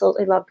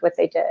absolutely loved what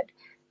they did.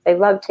 They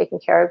loved taking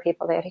care of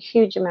people. They had a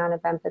huge amount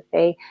of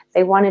empathy.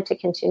 They wanted to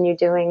continue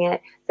doing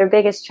it. Their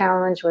biggest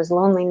challenge was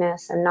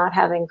loneliness and not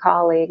having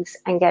colleagues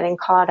and getting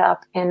caught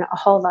up in a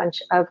whole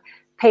bunch of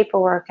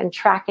paperwork and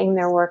tracking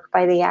their work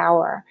by the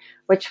hour,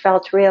 which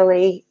felt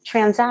really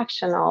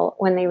transactional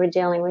when they were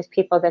dealing with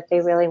people that they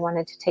really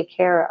wanted to take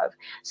care of.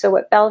 So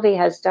what Belvy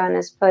has done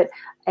is put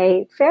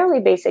a fairly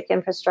basic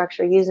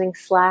infrastructure using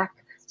Slack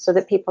so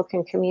that people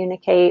can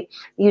communicate,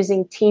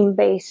 using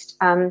team-based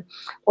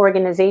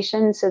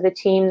organization. So the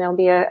team, there'll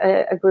be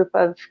a group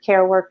of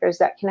care workers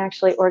that can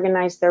actually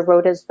organize their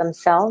rotas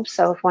themselves.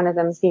 So if one of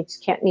them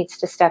needs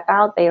to step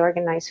out, they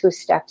organize who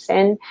steps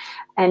in.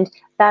 And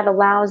that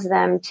allows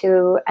them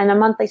to, and a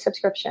monthly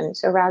subscription.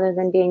 So rather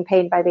than being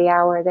paid by the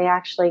hour, they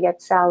actually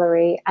get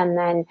salary, and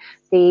then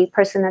the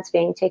person that's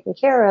being taken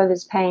care of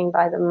is paying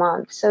by the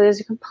month. So there's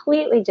a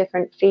completely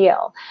different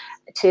feel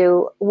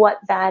to what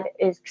that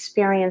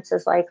experience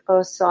is like,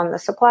 both on the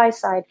supply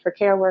side for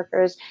care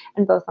workers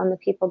and both on the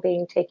people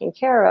being taken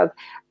care of.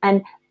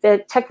 And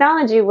the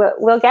technology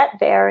will get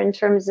there in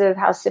terms of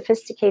how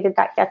sophisticated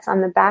that gets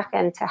on the back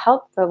end to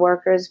help the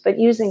workers. But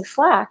using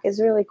Slack is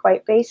really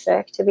quite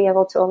basic to be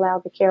able to allow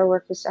the care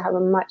workers to have a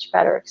much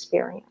better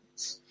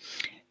experience.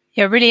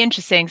 Yeah, really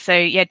interesting.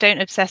 So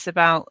don't obsess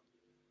about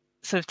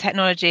sort of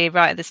technology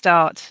right at the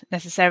start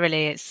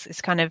necessarily.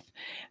 It's kind of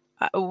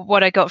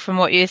what I got from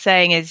what you're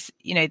saying is,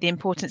 the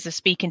importance of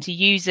speaking to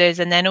users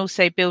and then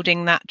also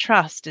building that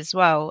trust as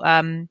well.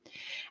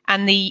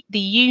 And the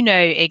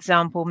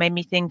example made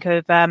me think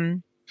of,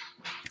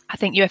 I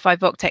think UFI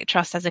VocTech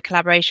Trust has a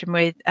collaboration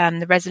with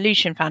the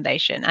Resolution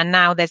Foundation. And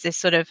now there's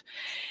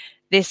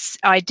this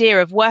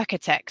idea of worker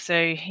tech. So,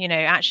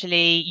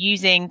 actually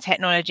using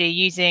technology,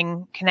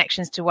 using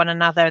connections to one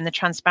another and the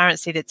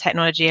transparency that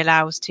technology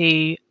allows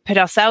to put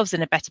ourselves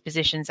in a better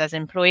positions as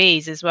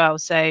employees as well.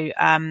 So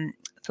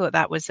thought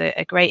that was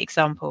a great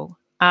example.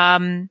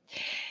 Andrea,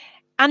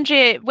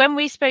 when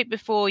we spoke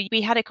before, we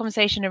had a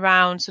conversation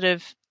around sort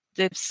of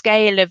the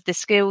scale of the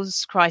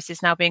skills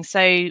crisis now being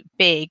so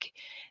big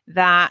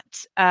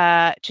that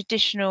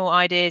traditional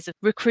ideas of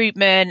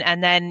recruitment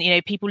and then,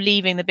 people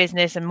leaving the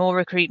business and more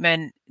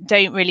recruitment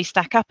don't really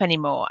stack up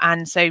anymore.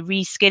 And so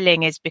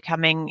reskilling is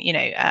becoming,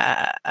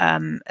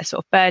 a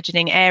sort of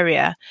burgeoning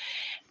area.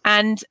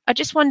 And I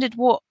just wondered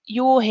what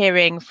you're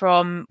hearing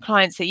from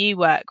clients that you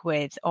work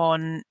with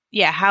on,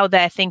 how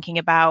they're thinking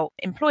about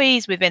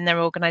employees within their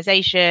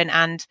organization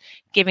and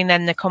giving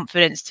them the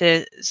confidence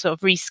to sort of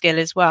reskill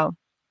as well.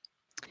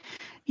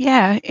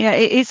 Yeah,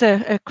 it is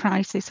a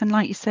crisis. And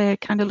like you say,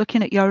 kind of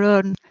looking at your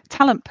own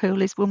talent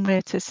pool is one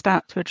way to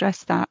start to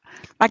address that.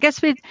 I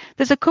guess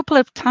there's a couple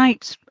of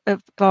types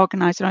of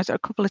organisers, a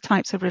couple of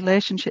types of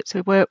relationships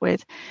we work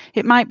with.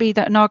 It might be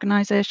that an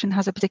organisation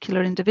has a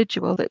particular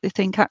individual that they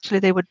think actually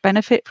they would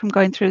benefit from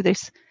going through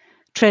this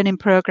training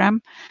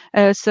programme.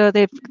 So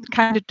they've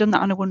kind of done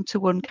that on a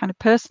one-to-one kind of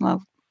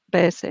personal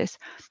basis.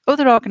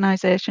 Other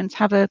organisations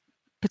have a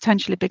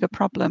potentially bigger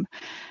problem,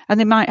 and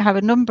they might have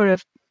a number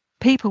of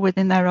people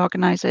within their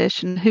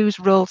organisation whose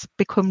roles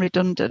become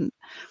redundant.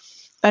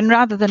 And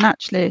rather than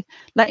actually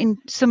letting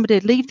somebody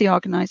leave the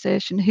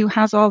organisation who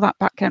has all that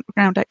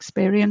background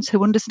experience,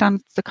 who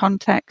understands the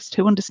context,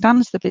 who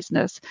understands the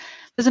business,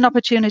 there's an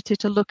opportunity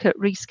to look at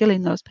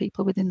reskilling those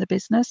people within the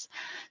business.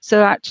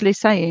 So actually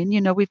saying,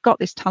 we've got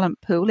this talent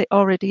pool, it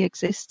already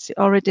exists, it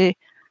already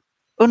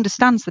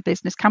understands the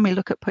business. Can we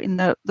look at putting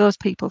those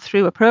people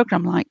through a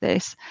program like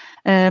this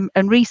and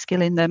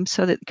reskilling them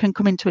so that they can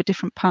come into a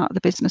different part of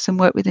the business and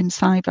work within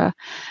cyber?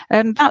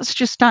 That's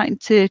just starting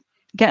to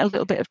get a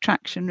little bit of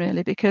traction,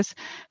 really, because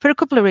for a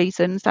couple of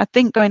reasons. I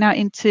think going out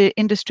into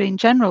industry in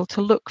general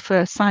to look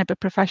for cyber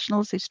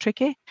professionals is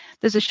tricky.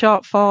 There's a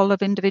shortfall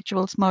of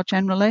individuals more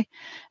generally.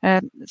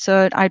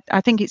 So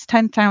I think it's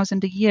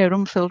 10,000 a year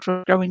unfilled,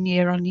 growing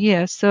year on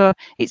year. So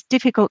it's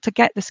difficult to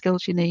get the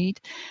skills you need.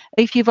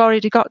 If you've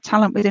already got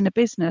talent within a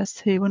business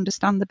who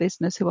understand the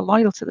business, who are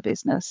loyal to the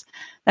business,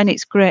 then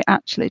it's great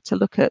actually to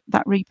look at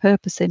that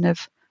repurposing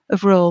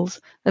of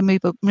roles and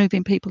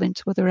moving people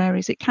into other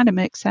areas. It kind of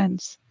makes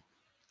sense.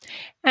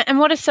 And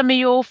what are some of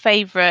your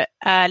favourite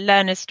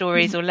learner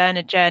stories or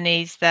learner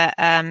journeys that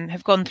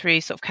have gone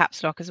through sort of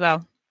Caps Lock as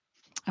well?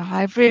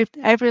 Oh,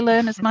 every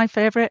learner's my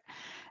favourite.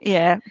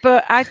 Yeah,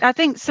 but I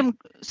think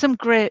some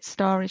great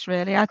stories,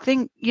 really. I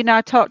think,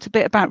 I talked a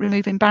bit about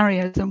removing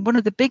barriers, and one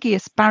of the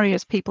biggest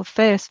barriers people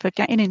face for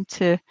getting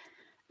into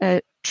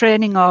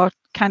training or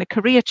kind of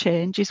career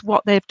change is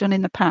what they've done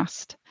in the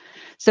past.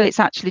 So it's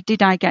actually,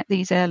 did I get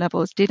these A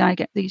levels? Did I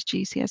get these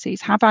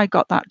GCSEs? Have I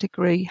got that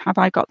degree? Have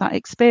I got that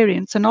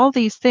experience? And all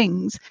these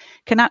things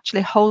can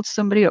actually hold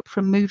somebody up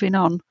from moving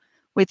on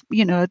with,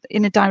 in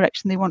a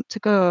direction they want to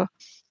go.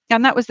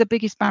 And that was the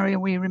biggest barrier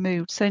we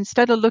removed. So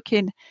instead of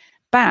looking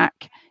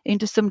back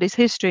into somebody's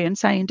history and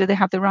saying, do they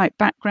have the right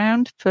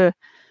background for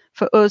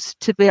us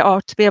to be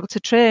able to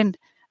train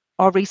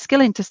or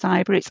reskill into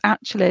cyber, it's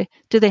actually,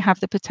 do they have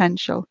the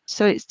potential?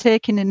 So it's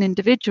taking an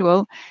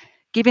individual,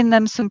 giving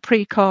them some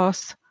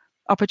pre-course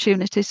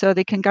opportunity so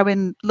they can go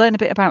in, learn a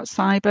bit about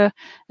cyber,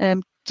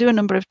 do a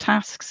number of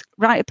tasks,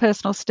 write a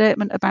personal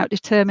statement about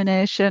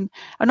determination.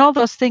 And all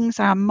those things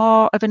are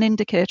more of an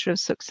indicator of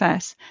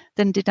success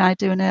than did I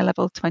do an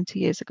A-level 20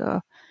 years ago.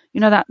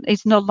 That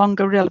is no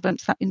longer relevant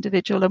to that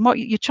individual. And what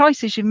your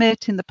choices you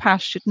made in the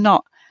past should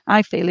not,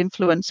 I feel,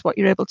 influence what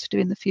you're able to do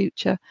in the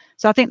future.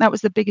 So I think that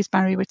was the biggest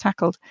barrier we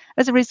tackled.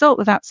 As a result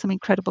of that, some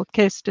incredible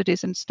case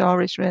studies and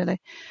stories, really.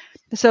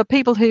 So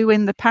people who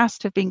in the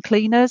past have been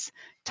cleaners,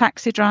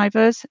 taxi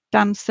drivers,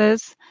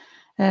 dancers,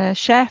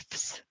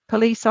 chefs,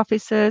 police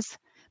officers,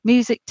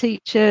 music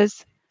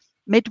teachers,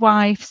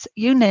 midwives,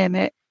 you name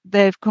it,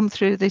 they've come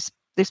through this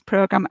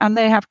program, and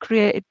they have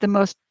created the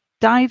most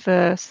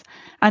diverse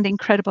and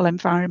incredible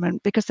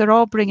environment, because they're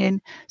all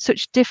bringing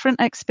such different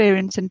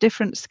experience and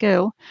different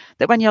skill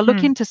that when you're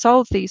looking to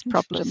solve these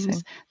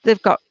problems,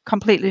 they've got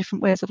completely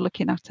different ways of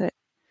looking at it.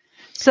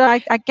 So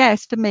I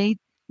guess for me,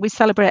 we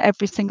celebrate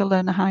every single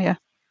learner hire,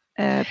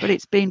 but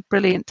it's been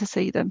brilliant to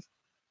see them.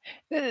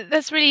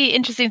 That's really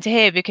interesting to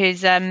hear, because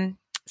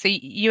so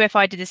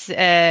UFI did this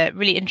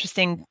really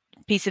interesting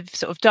piece of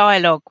sort of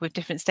dialogue with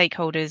different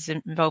stakeholders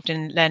involved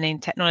in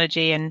learning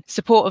technology and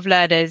support of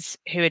learners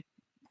who are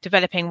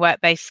developing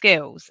work-based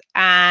skills.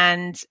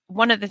 And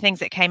one of the things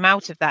that came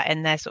out of that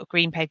in their sort of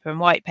green paper and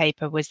white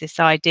paper was this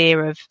idea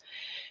of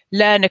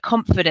learner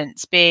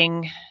confidence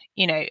being,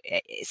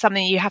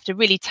 something you have to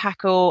really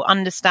tackle,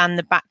 understand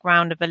the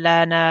background of a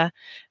learner,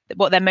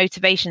 what their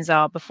motivations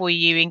are before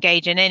you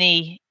engage in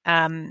any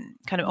kind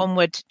of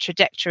onward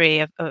trajectory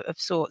of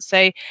sorts.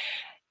 So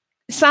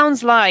it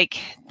sounds like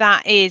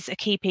that is a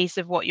key piece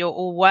of what you're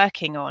all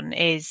working on,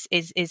 is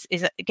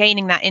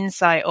gaining that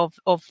insight of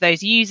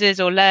those users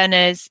or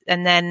learners,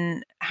 and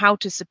then how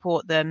to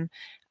support them,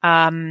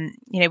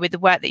 with the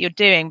work that you're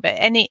doing. But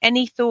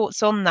any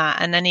thoughts on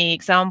that, and any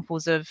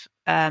examples of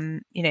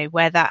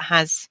where that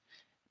has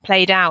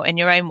played out in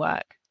your own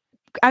work?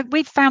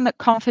 We've found that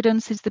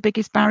confidence is the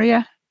biggest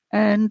barrier,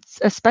 and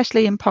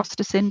especially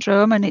imposter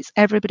syndrome, and it's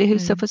everybody who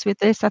suffers with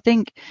this. I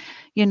think,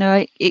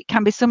 it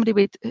can be somebody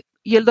with,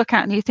 you look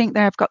at and you think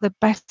they've got the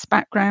best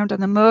background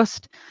and the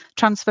most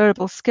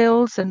transferable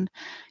skills and,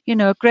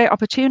 great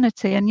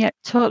opportunity, and yet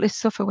totally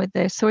suffer with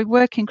this. So we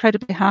work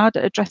incredibly hard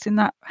at addressing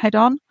that head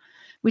on.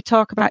 We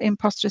talk about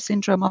imposter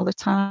syndrome all the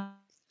time.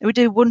 We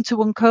do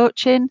one-to-one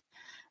coaching.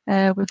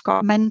 We've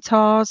got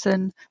mentors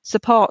and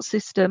support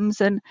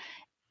systems. And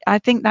I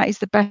think that is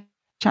the best,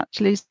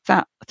 actually, is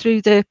that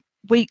through the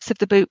weeks of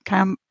the boot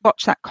camp,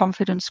 watch that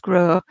confidence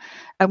grow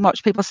and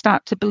watch people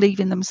start to believe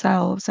in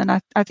themselves. And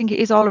I think it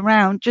is all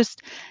around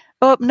just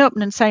open up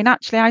and saying,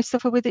 actually, I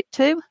suffer with it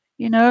too,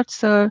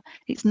 so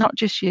it's not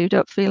just you.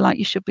 Don't feel like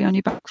you should be on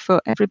your back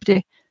foot.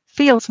 Everybody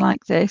feels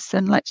like this,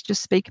 and let's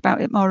just speak about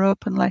it more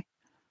openly.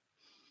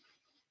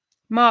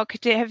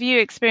 Mark, have you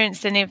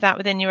experienced any of that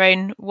within your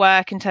own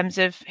work in terms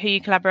of who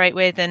you collaborate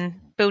with and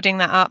building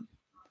that up?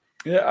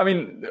 Yeah, I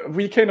mean,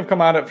 we kind of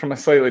come at it from a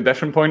slightly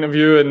different point of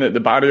view, and the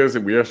barriers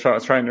that we're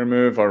trying to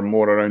remove are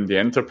more around the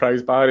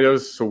enterprise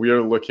barriers. So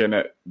we're looking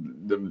at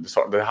the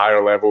sort of the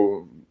higher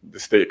level, the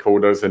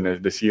stakeholders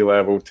and the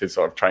C-level, to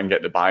sort of try and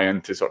get the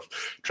buy-in to sort of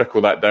trickle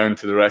that down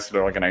to the rest of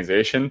the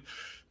organization.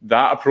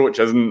 That approach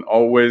isn't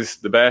always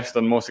the best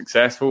and most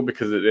successful,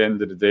 because at the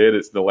end of the day,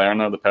 it's the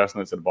learner, the person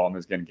that's at the bottom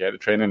who's going to get the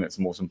training. It's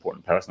the most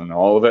important person in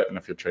all of it. And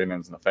if your training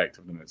isn't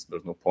effective, then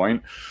there's no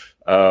point.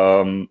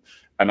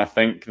 And I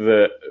think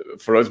that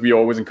for us, we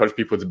always encourage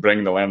people to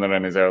bring the learner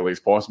in as early as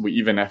possible,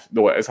 even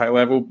though it is high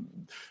level.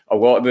 A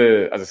lot of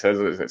as I said,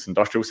 it's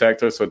industrial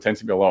sector, so it tends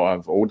to be a lot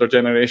of older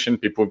generation.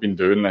 People have been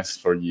doing this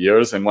for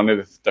years. And one of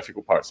the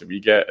difficult parts that we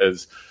get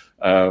is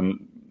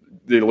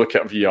they look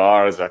at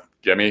VR as a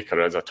gimmick or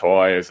as a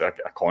toy, as a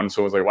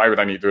console. It's like, why would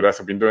I need to do this?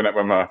 I've been doing it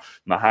with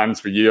my hands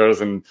for years.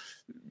 And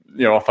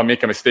if I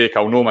make a mistake,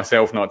 I'll know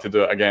myself not to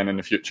do it again in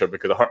the future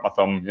because I hurt my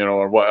thumb,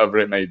 or whatever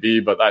it may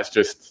be. But that's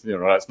just,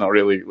 that's not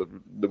really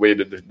the way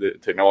that the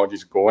technology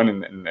is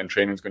going and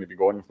training is going to be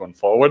going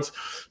forwards.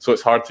 So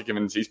it's hard to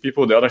convince these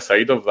people. The other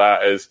side of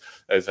that is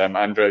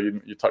Andrea,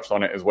 you touched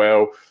on it as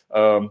well.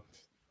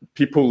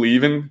 People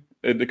leaving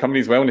the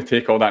company's willing to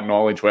take all that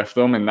knowledge with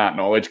them, and that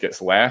knowledge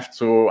gets left.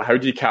 So how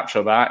do you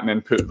capture that and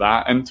then put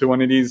that into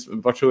one of these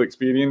virtual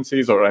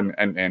experiences or in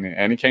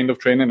any kind of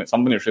training? It's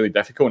something that's really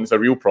difficult, and it's a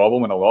real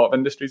problem in a lot of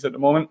industries at the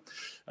moment.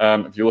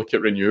 If you look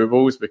at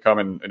renewables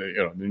becoming,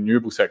 the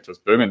renewable sector is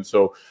booming.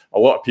 So a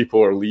lot of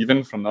people are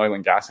leaving from the oil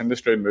and gas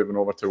industry and moving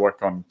over to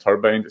work on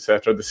turbines,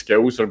 etc. The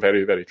skills are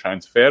very, very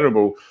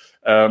transferable,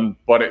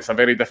 but it's a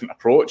very different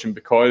approach. And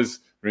because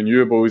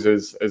renewables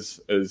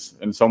is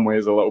in some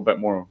ways a little bit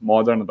more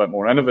modern, a bit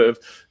more innovative,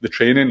 the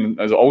training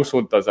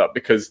also does that,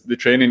 because the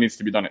training needs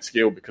to be done at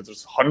scale, because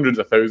there's hundreds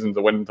of thousands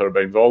of wind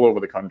turbines all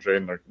over the country,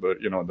 and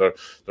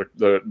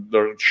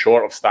they're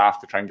short of staff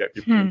to try and get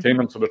people to maintain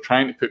them. So they're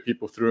trying to put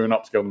people through and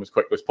upskill them as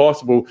quickly as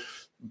possible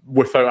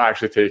without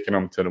actually taking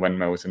them to the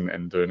windmills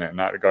and doing it in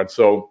that regard.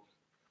 So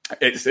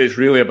it's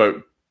really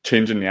about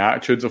changing the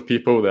attitudes of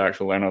people, the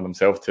actual learner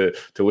themselves, to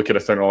look at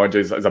this technology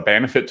as a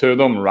benefit to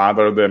them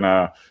rather than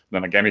a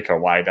gimmick or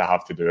why they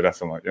have to do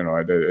this. And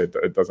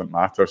it doesn't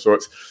matter. So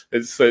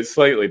it's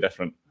slightly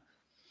different.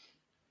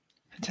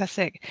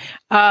 Fantastic.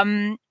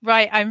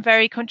 Right, I'm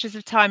very conscious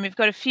of time. We've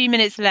got a few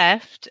minutes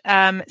left.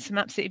 Some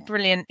absolutely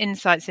brilliant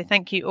insights. So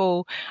thank you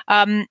all.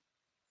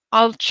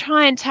 I'll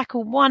try and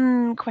tackle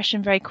one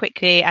question very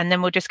quickly, and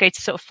then we'll just go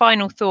to sort of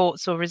final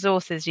thoughts or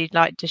resources you'd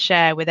like to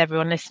share with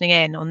everyone listening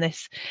in on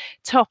this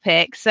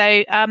topic.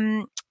 So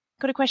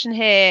got a question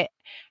here: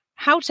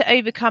 how to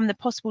overcome the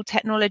possible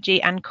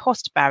technology and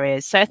cost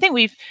barriers. So I think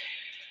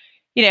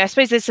I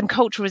suppose there's some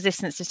cultural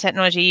resistance to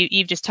technology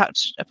you've just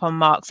touched upon,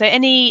 Mark. So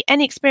any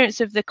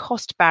experience of the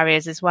cost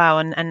barriers as well,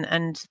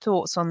 and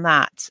thoughts on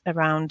that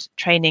around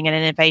training and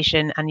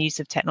innovation and use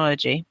of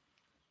technology?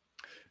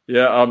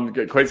 Yeah,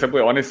 quite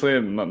simply, honestly,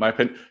 in my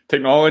opinion,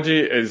 technology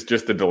is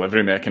just a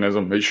delivery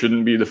mechanism. It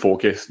shouldn't be the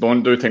focus.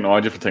 Don't do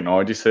technology for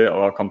technology's sake. A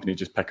lot of companies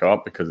just pick it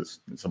up because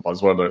it's a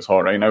buzzword or it's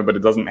hot right now, but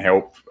it doesn't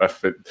help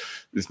if it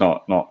is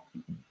not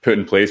put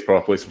in place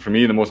properly. So for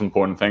me, the most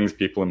important thing is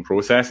people and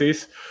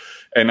processes.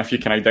 And if you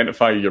can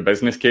identify your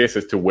business case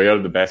as to where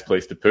the best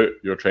place to put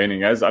your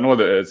training is, I know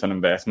that it's an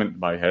investment to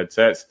buy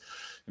headsets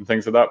and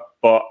things like that,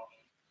 but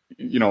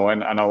in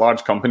a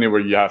large company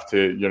where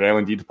your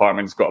L&D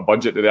department's got a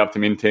budget that they have to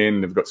maintain,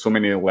 they've got so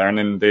many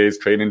learning days,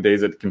 training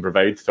days that it can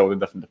provide to all the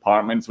different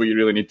departments. What you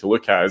really need to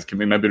look at is, can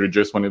we maybe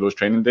reduce one of those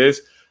training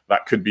days?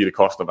 That could be the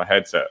cost of a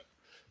headset.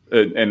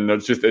 And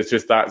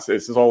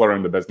it's all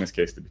around the business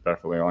case, to be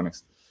perfectly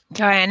honest.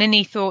 Diane,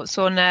 any thoughts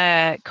on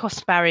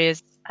cost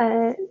barriers?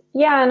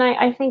 Yeah, and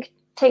I think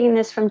taking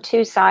this from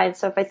two sides.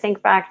 So if I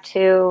think back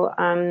to,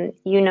 and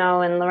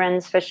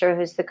Lorenz Fischer,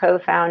 who's the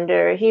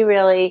co-founder, he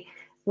really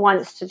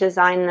wants to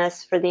design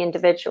this for the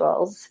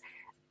individuals,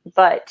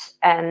 but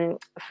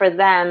for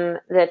them,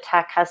 the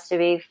tech has to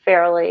be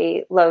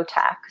fairly low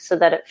tech so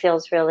that it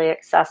feels really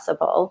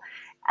accessible,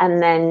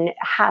 and then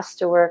has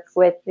to work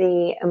with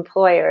the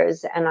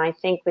employers. And I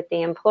think with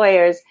the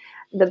employers,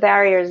 the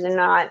barriers are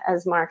not,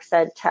 as Mark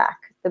said, tech.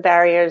 The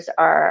barriers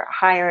are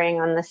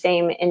hiring on the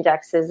same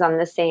indexes, on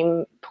the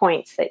same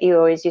points that you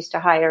always used to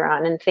hire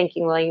on, and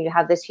thinking, well, you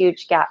have this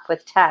huge gap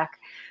with tech.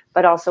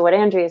 But also what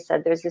Andrea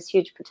said, there's this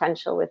huge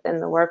potential within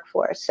the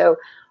workforce. So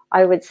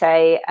I would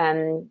say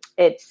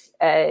it's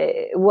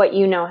what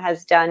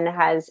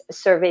has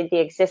surveyed the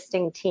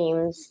existing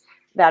teams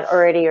that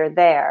already are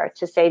there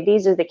to say,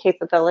 these are the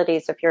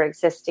capabilities of your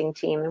existing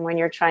team. And when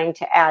you're trying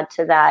to add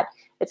to that,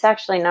 it's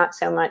actually not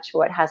so much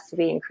what has to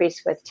be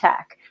increased with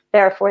tech.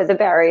 Therefore, the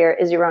barrier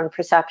is your own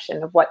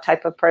perception of what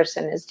type of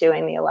person is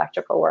doing the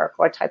electrical work,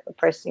 what type of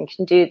person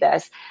can do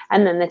this.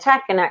 And then the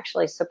tech can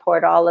actually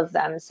support all of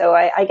them. So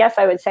I guess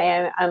I would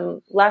say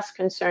I'm less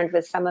concerned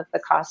with some of the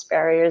cost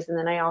barriers. And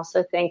then I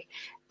also think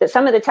that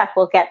some of the tech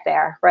will get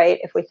there, right?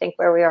 If we think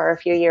where we are a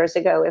few years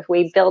ago, if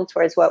we build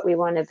towards what we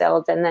want to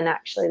build, and then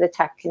actually the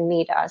tech can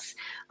meet us.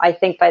 I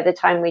think by the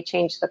time we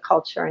change the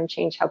culture and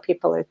change how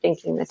people are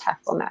thinking, the tech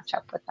will match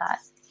up with that.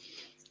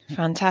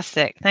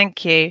 Fantastic.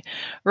 Thank you.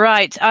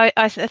 Right.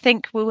 I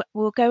think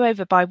we'll go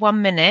over by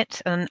 1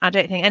 minute, and I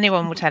don't think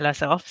anyone will tell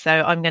us off. So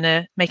I'm going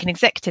to make an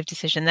executive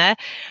decision there.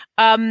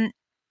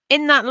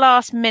 In that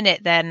last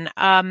minute then,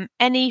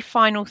 any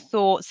final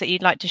thoughts that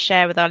you'd like to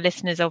share with our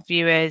listeners or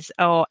viewers,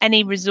 or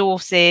any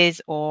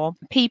resources or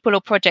people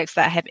or projects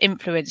that have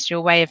influenced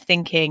your way of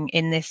thinking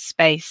in this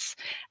space?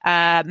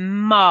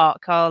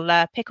 Mark,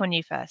 I'll pick on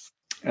you first.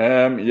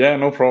 Yeah,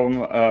 no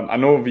problem. I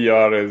know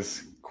VR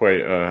is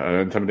quite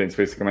an intimidating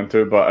space to come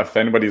into, but if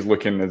anybody's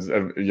looking,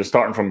 if you're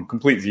starting from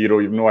complete zero,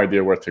 you have no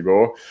idea where to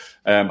go,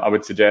 I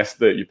would suggest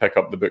that you pick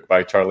up the book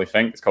by Charlie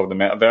Fink. It's called The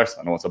Metaverse.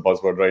 I know it's a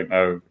buzzword right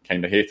now,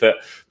 kind of hate it,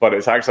 but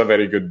it's actually a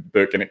very good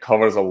book, and it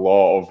covers a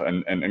lot of,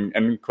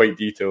 and quite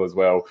detail as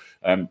well,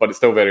 but it's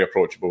still very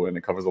approachable, and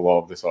it covers a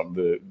lot of the sort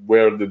of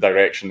where the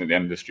direction that the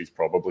industry is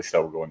probably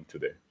still going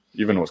today.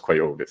 Even though it's quite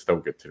old, it's still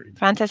good to read.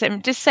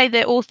 Fantastic. Just say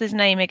the author's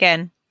name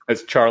again.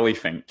 It's Charlie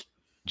Fink.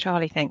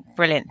 Charlie Fink.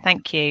 Brilliant.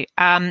 Thank you.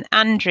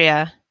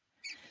 Andrea?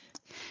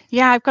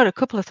 Yeah, I've got a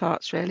couple of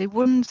thoughts, really.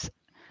 One's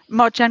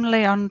more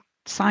generally on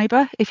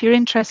cyber. If you're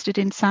interested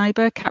in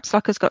cyber, Caps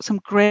Lock has got some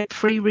great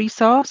free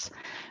resource.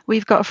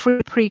 We've got a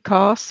free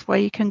pre-course where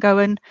you can go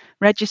and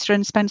register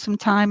and spend some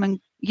time and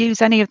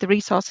use any of the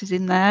resources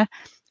in there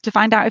to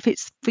find out if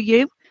it's for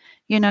you.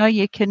 You know,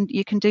 you can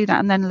do that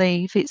and then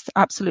leave. It's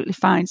absolutely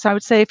fine. So I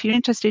would say if you're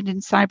interested in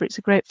cyber, it's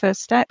a great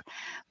first step.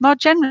 More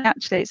generally,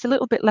 actually, it's a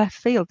little bit left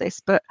field, this,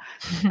 but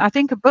I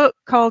think a book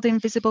called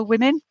Invisible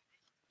Women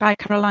by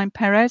Caroline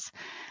Perez.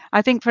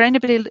 I think for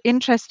anybody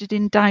interested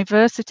in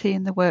diversity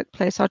in the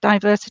workplace or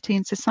diversity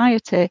in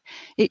society,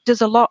 it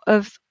does a lot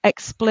of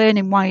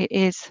explaining why it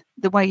is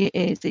the way it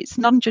is. It's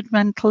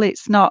non-judgmental.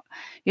 It's not,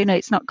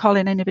 it's not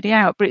calling anybody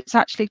out, but it's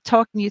actually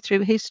talking you through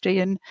history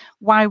and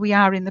why we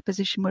are in the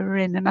position we're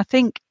in. And I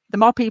think the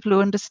more people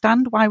who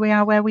understand why we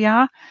are where we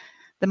are,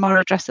 the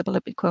more addressable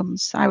it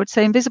becomes. I would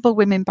say Invisible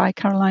Women by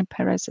Caroline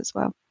Perez as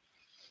well.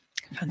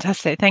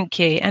 Fantastic. Thank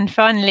you. And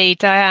finally,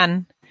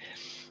 Diane.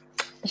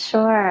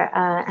 Sure.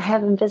 I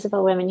have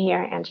Invisible Women here,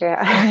 Andrea.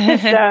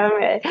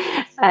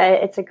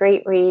 It's a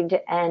great read.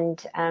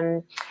 And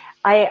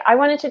I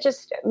wanted to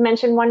just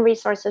mention one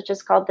resource which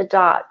is called The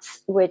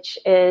Dots, which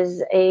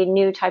is a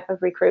new type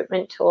of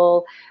recruitment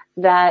tool,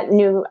 that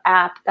new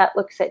app that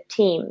looks at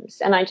teams.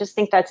 And I just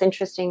think that's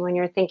interesting when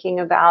you're thinking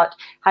about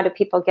how do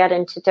people get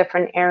into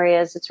different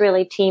areas. It's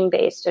really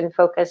team-based and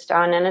focused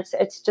on, and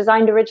it's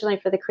designed originally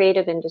for the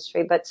creative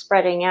industry, but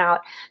spreading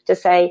out to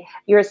say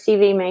your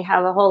CV may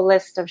have a whole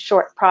list of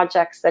short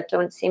projects that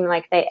don't seem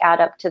like they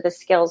add up to the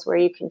skills where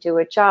you can do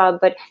a job.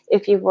 But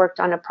if you've worked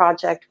on a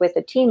project with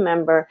a team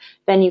member,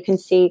 then you can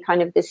see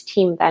kind of this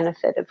team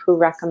benefit of who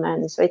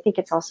recommends. So I think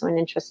it's also an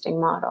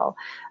interesting model.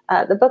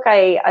 The book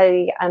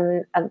I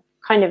am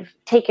kind of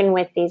taken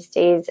with these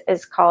days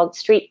is called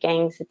Street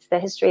Gangs. It's the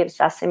history of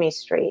Sesame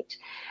Street.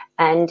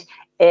 And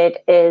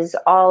it is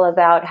all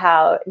about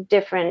how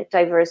different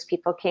diverse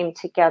people came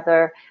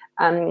together,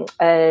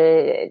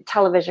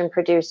 television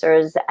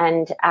producers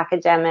and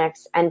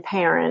academics and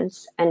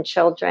parents and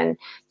children,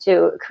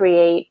 to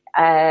create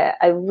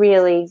a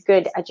really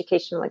good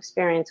educational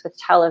experience with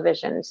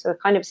television. So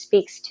it kind of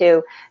speaks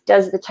to,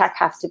 does the tech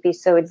have to be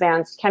so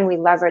advanced? Can we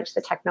leverage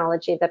the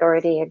technology that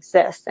already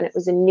exists? And it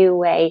was a new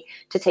way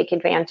to take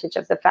advantage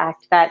of the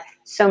fact that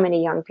so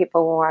many young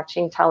people were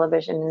watching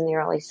television in the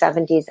early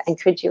 70s. And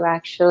could you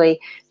actually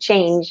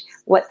change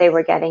what they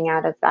were getting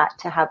out of that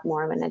to have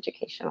more of an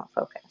educational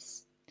focus?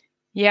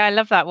 Yeah, I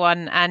love that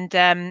one. And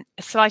a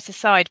slight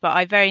aside, but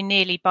I very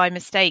nearly by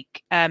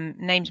mistake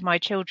named my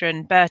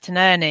children Bert and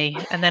Ernie.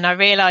 And then I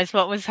realised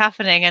what was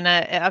happening, and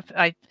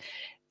I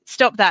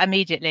stopped that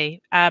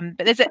immediately.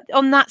 But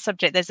on that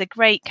subject, there's a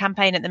great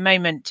campaign at the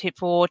moment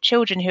for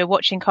children who are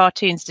watching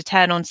cartoons to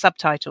turn on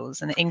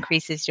subtitles, and it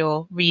increases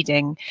your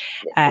reading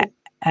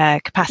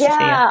capacity.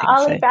 Yeah,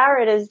 Ollie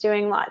Barrett is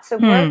doing lots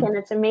of work, and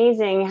it's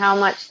amazing how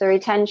much the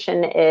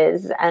retention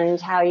is and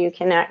how you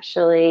can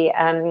actually,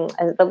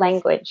 the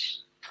language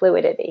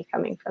fluidity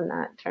coming from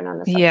that, turn on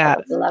the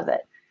subtitles. Yeah. Love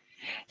it.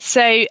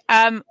 So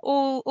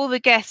all the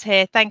guests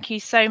here, thank you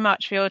so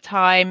much for your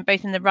time,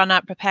 both in the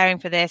run-up preparing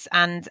for this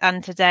and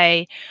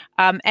today.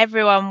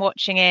 Everyone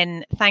watching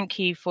in, thank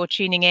you for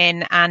tuning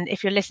in. And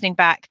if you're listening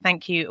back,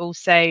 thank you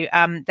also.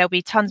 There'll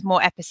be tons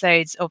more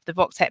episodes of the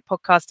VoxTech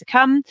podcast to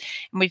come.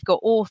 And we've got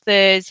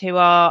authors who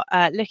are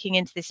looking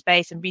into this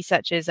space and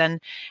researchers and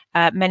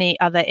many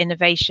other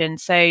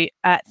innovations. So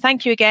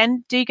thank you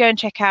again. Do go and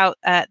check out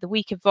the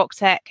Week of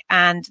VoxTech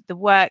and the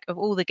work of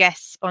all the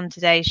guests on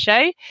today's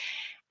show.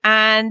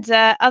 And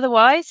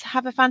otherwise,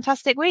 have a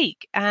fantastic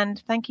week.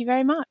 And thank you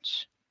very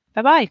much.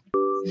 Bye-bye.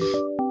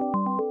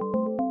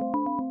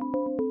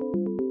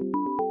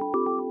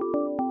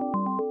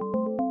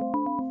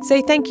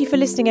 So thank you for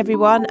listening,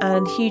 everyone.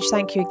 And huge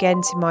thank you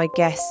again to my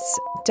guests.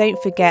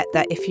 Don't forget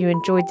that if you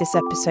enjoyed this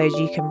episode,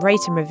 you can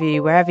rate and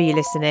review wherever you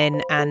listen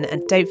in. And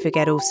don't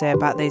forget also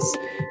about those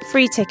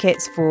free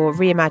tickets for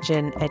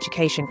Reimagine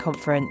Education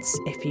Conference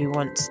if you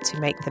want to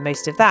make the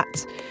most of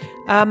that.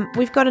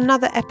 We've got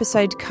another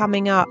episode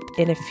coming up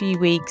in a few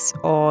weeks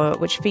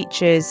which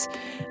features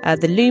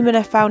the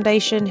Lumina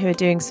Foundation, who are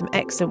doing some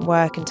excellent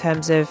work in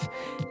terms of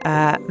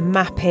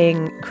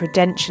mapping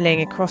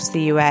credentialing across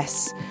the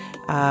US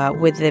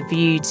with the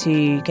view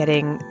to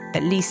getting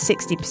at least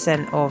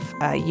 60% of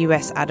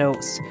US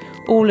adults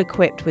all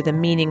equipped with a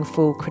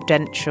meaningful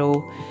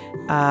credential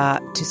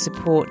to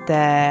support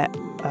their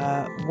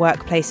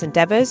workplace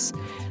endeavours.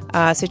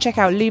 So check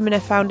out Lumina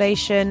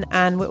Foundation,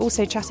 and we're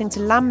also chatting to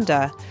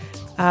Lambda.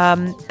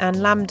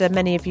 And Lambda,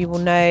 many of you will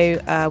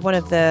know, one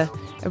of the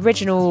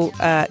original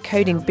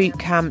coding boot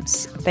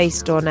camps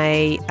based on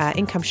a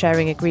income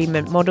sharing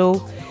agreement model.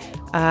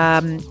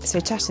 So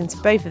chatting to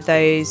both of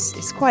those.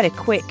 It's quite a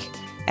quick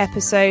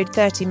episode,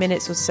 30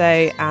 minutes or so,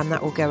 and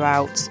that will go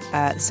out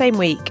the same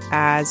week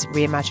as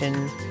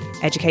Reimagine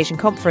Education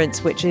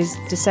Conference, which is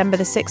December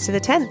the 6th to the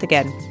 10th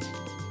again.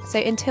 So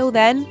until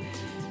then,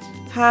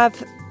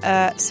 have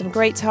some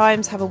great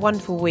times, have a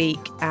wonderful week,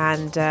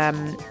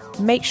 and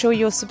make sure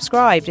you're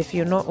subscribed if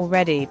you're not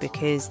already,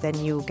 because then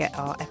you'll get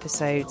our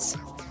episodes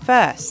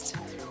first.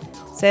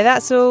 So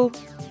that's all.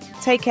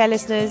 Take care,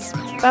 listeners.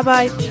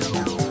 Bye-bye.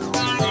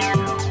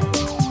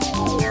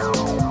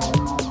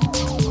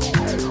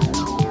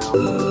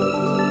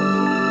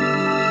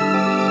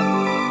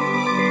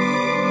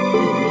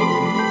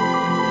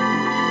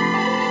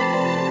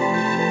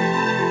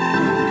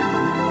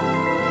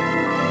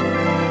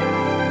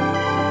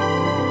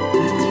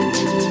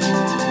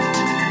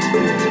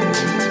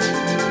 you.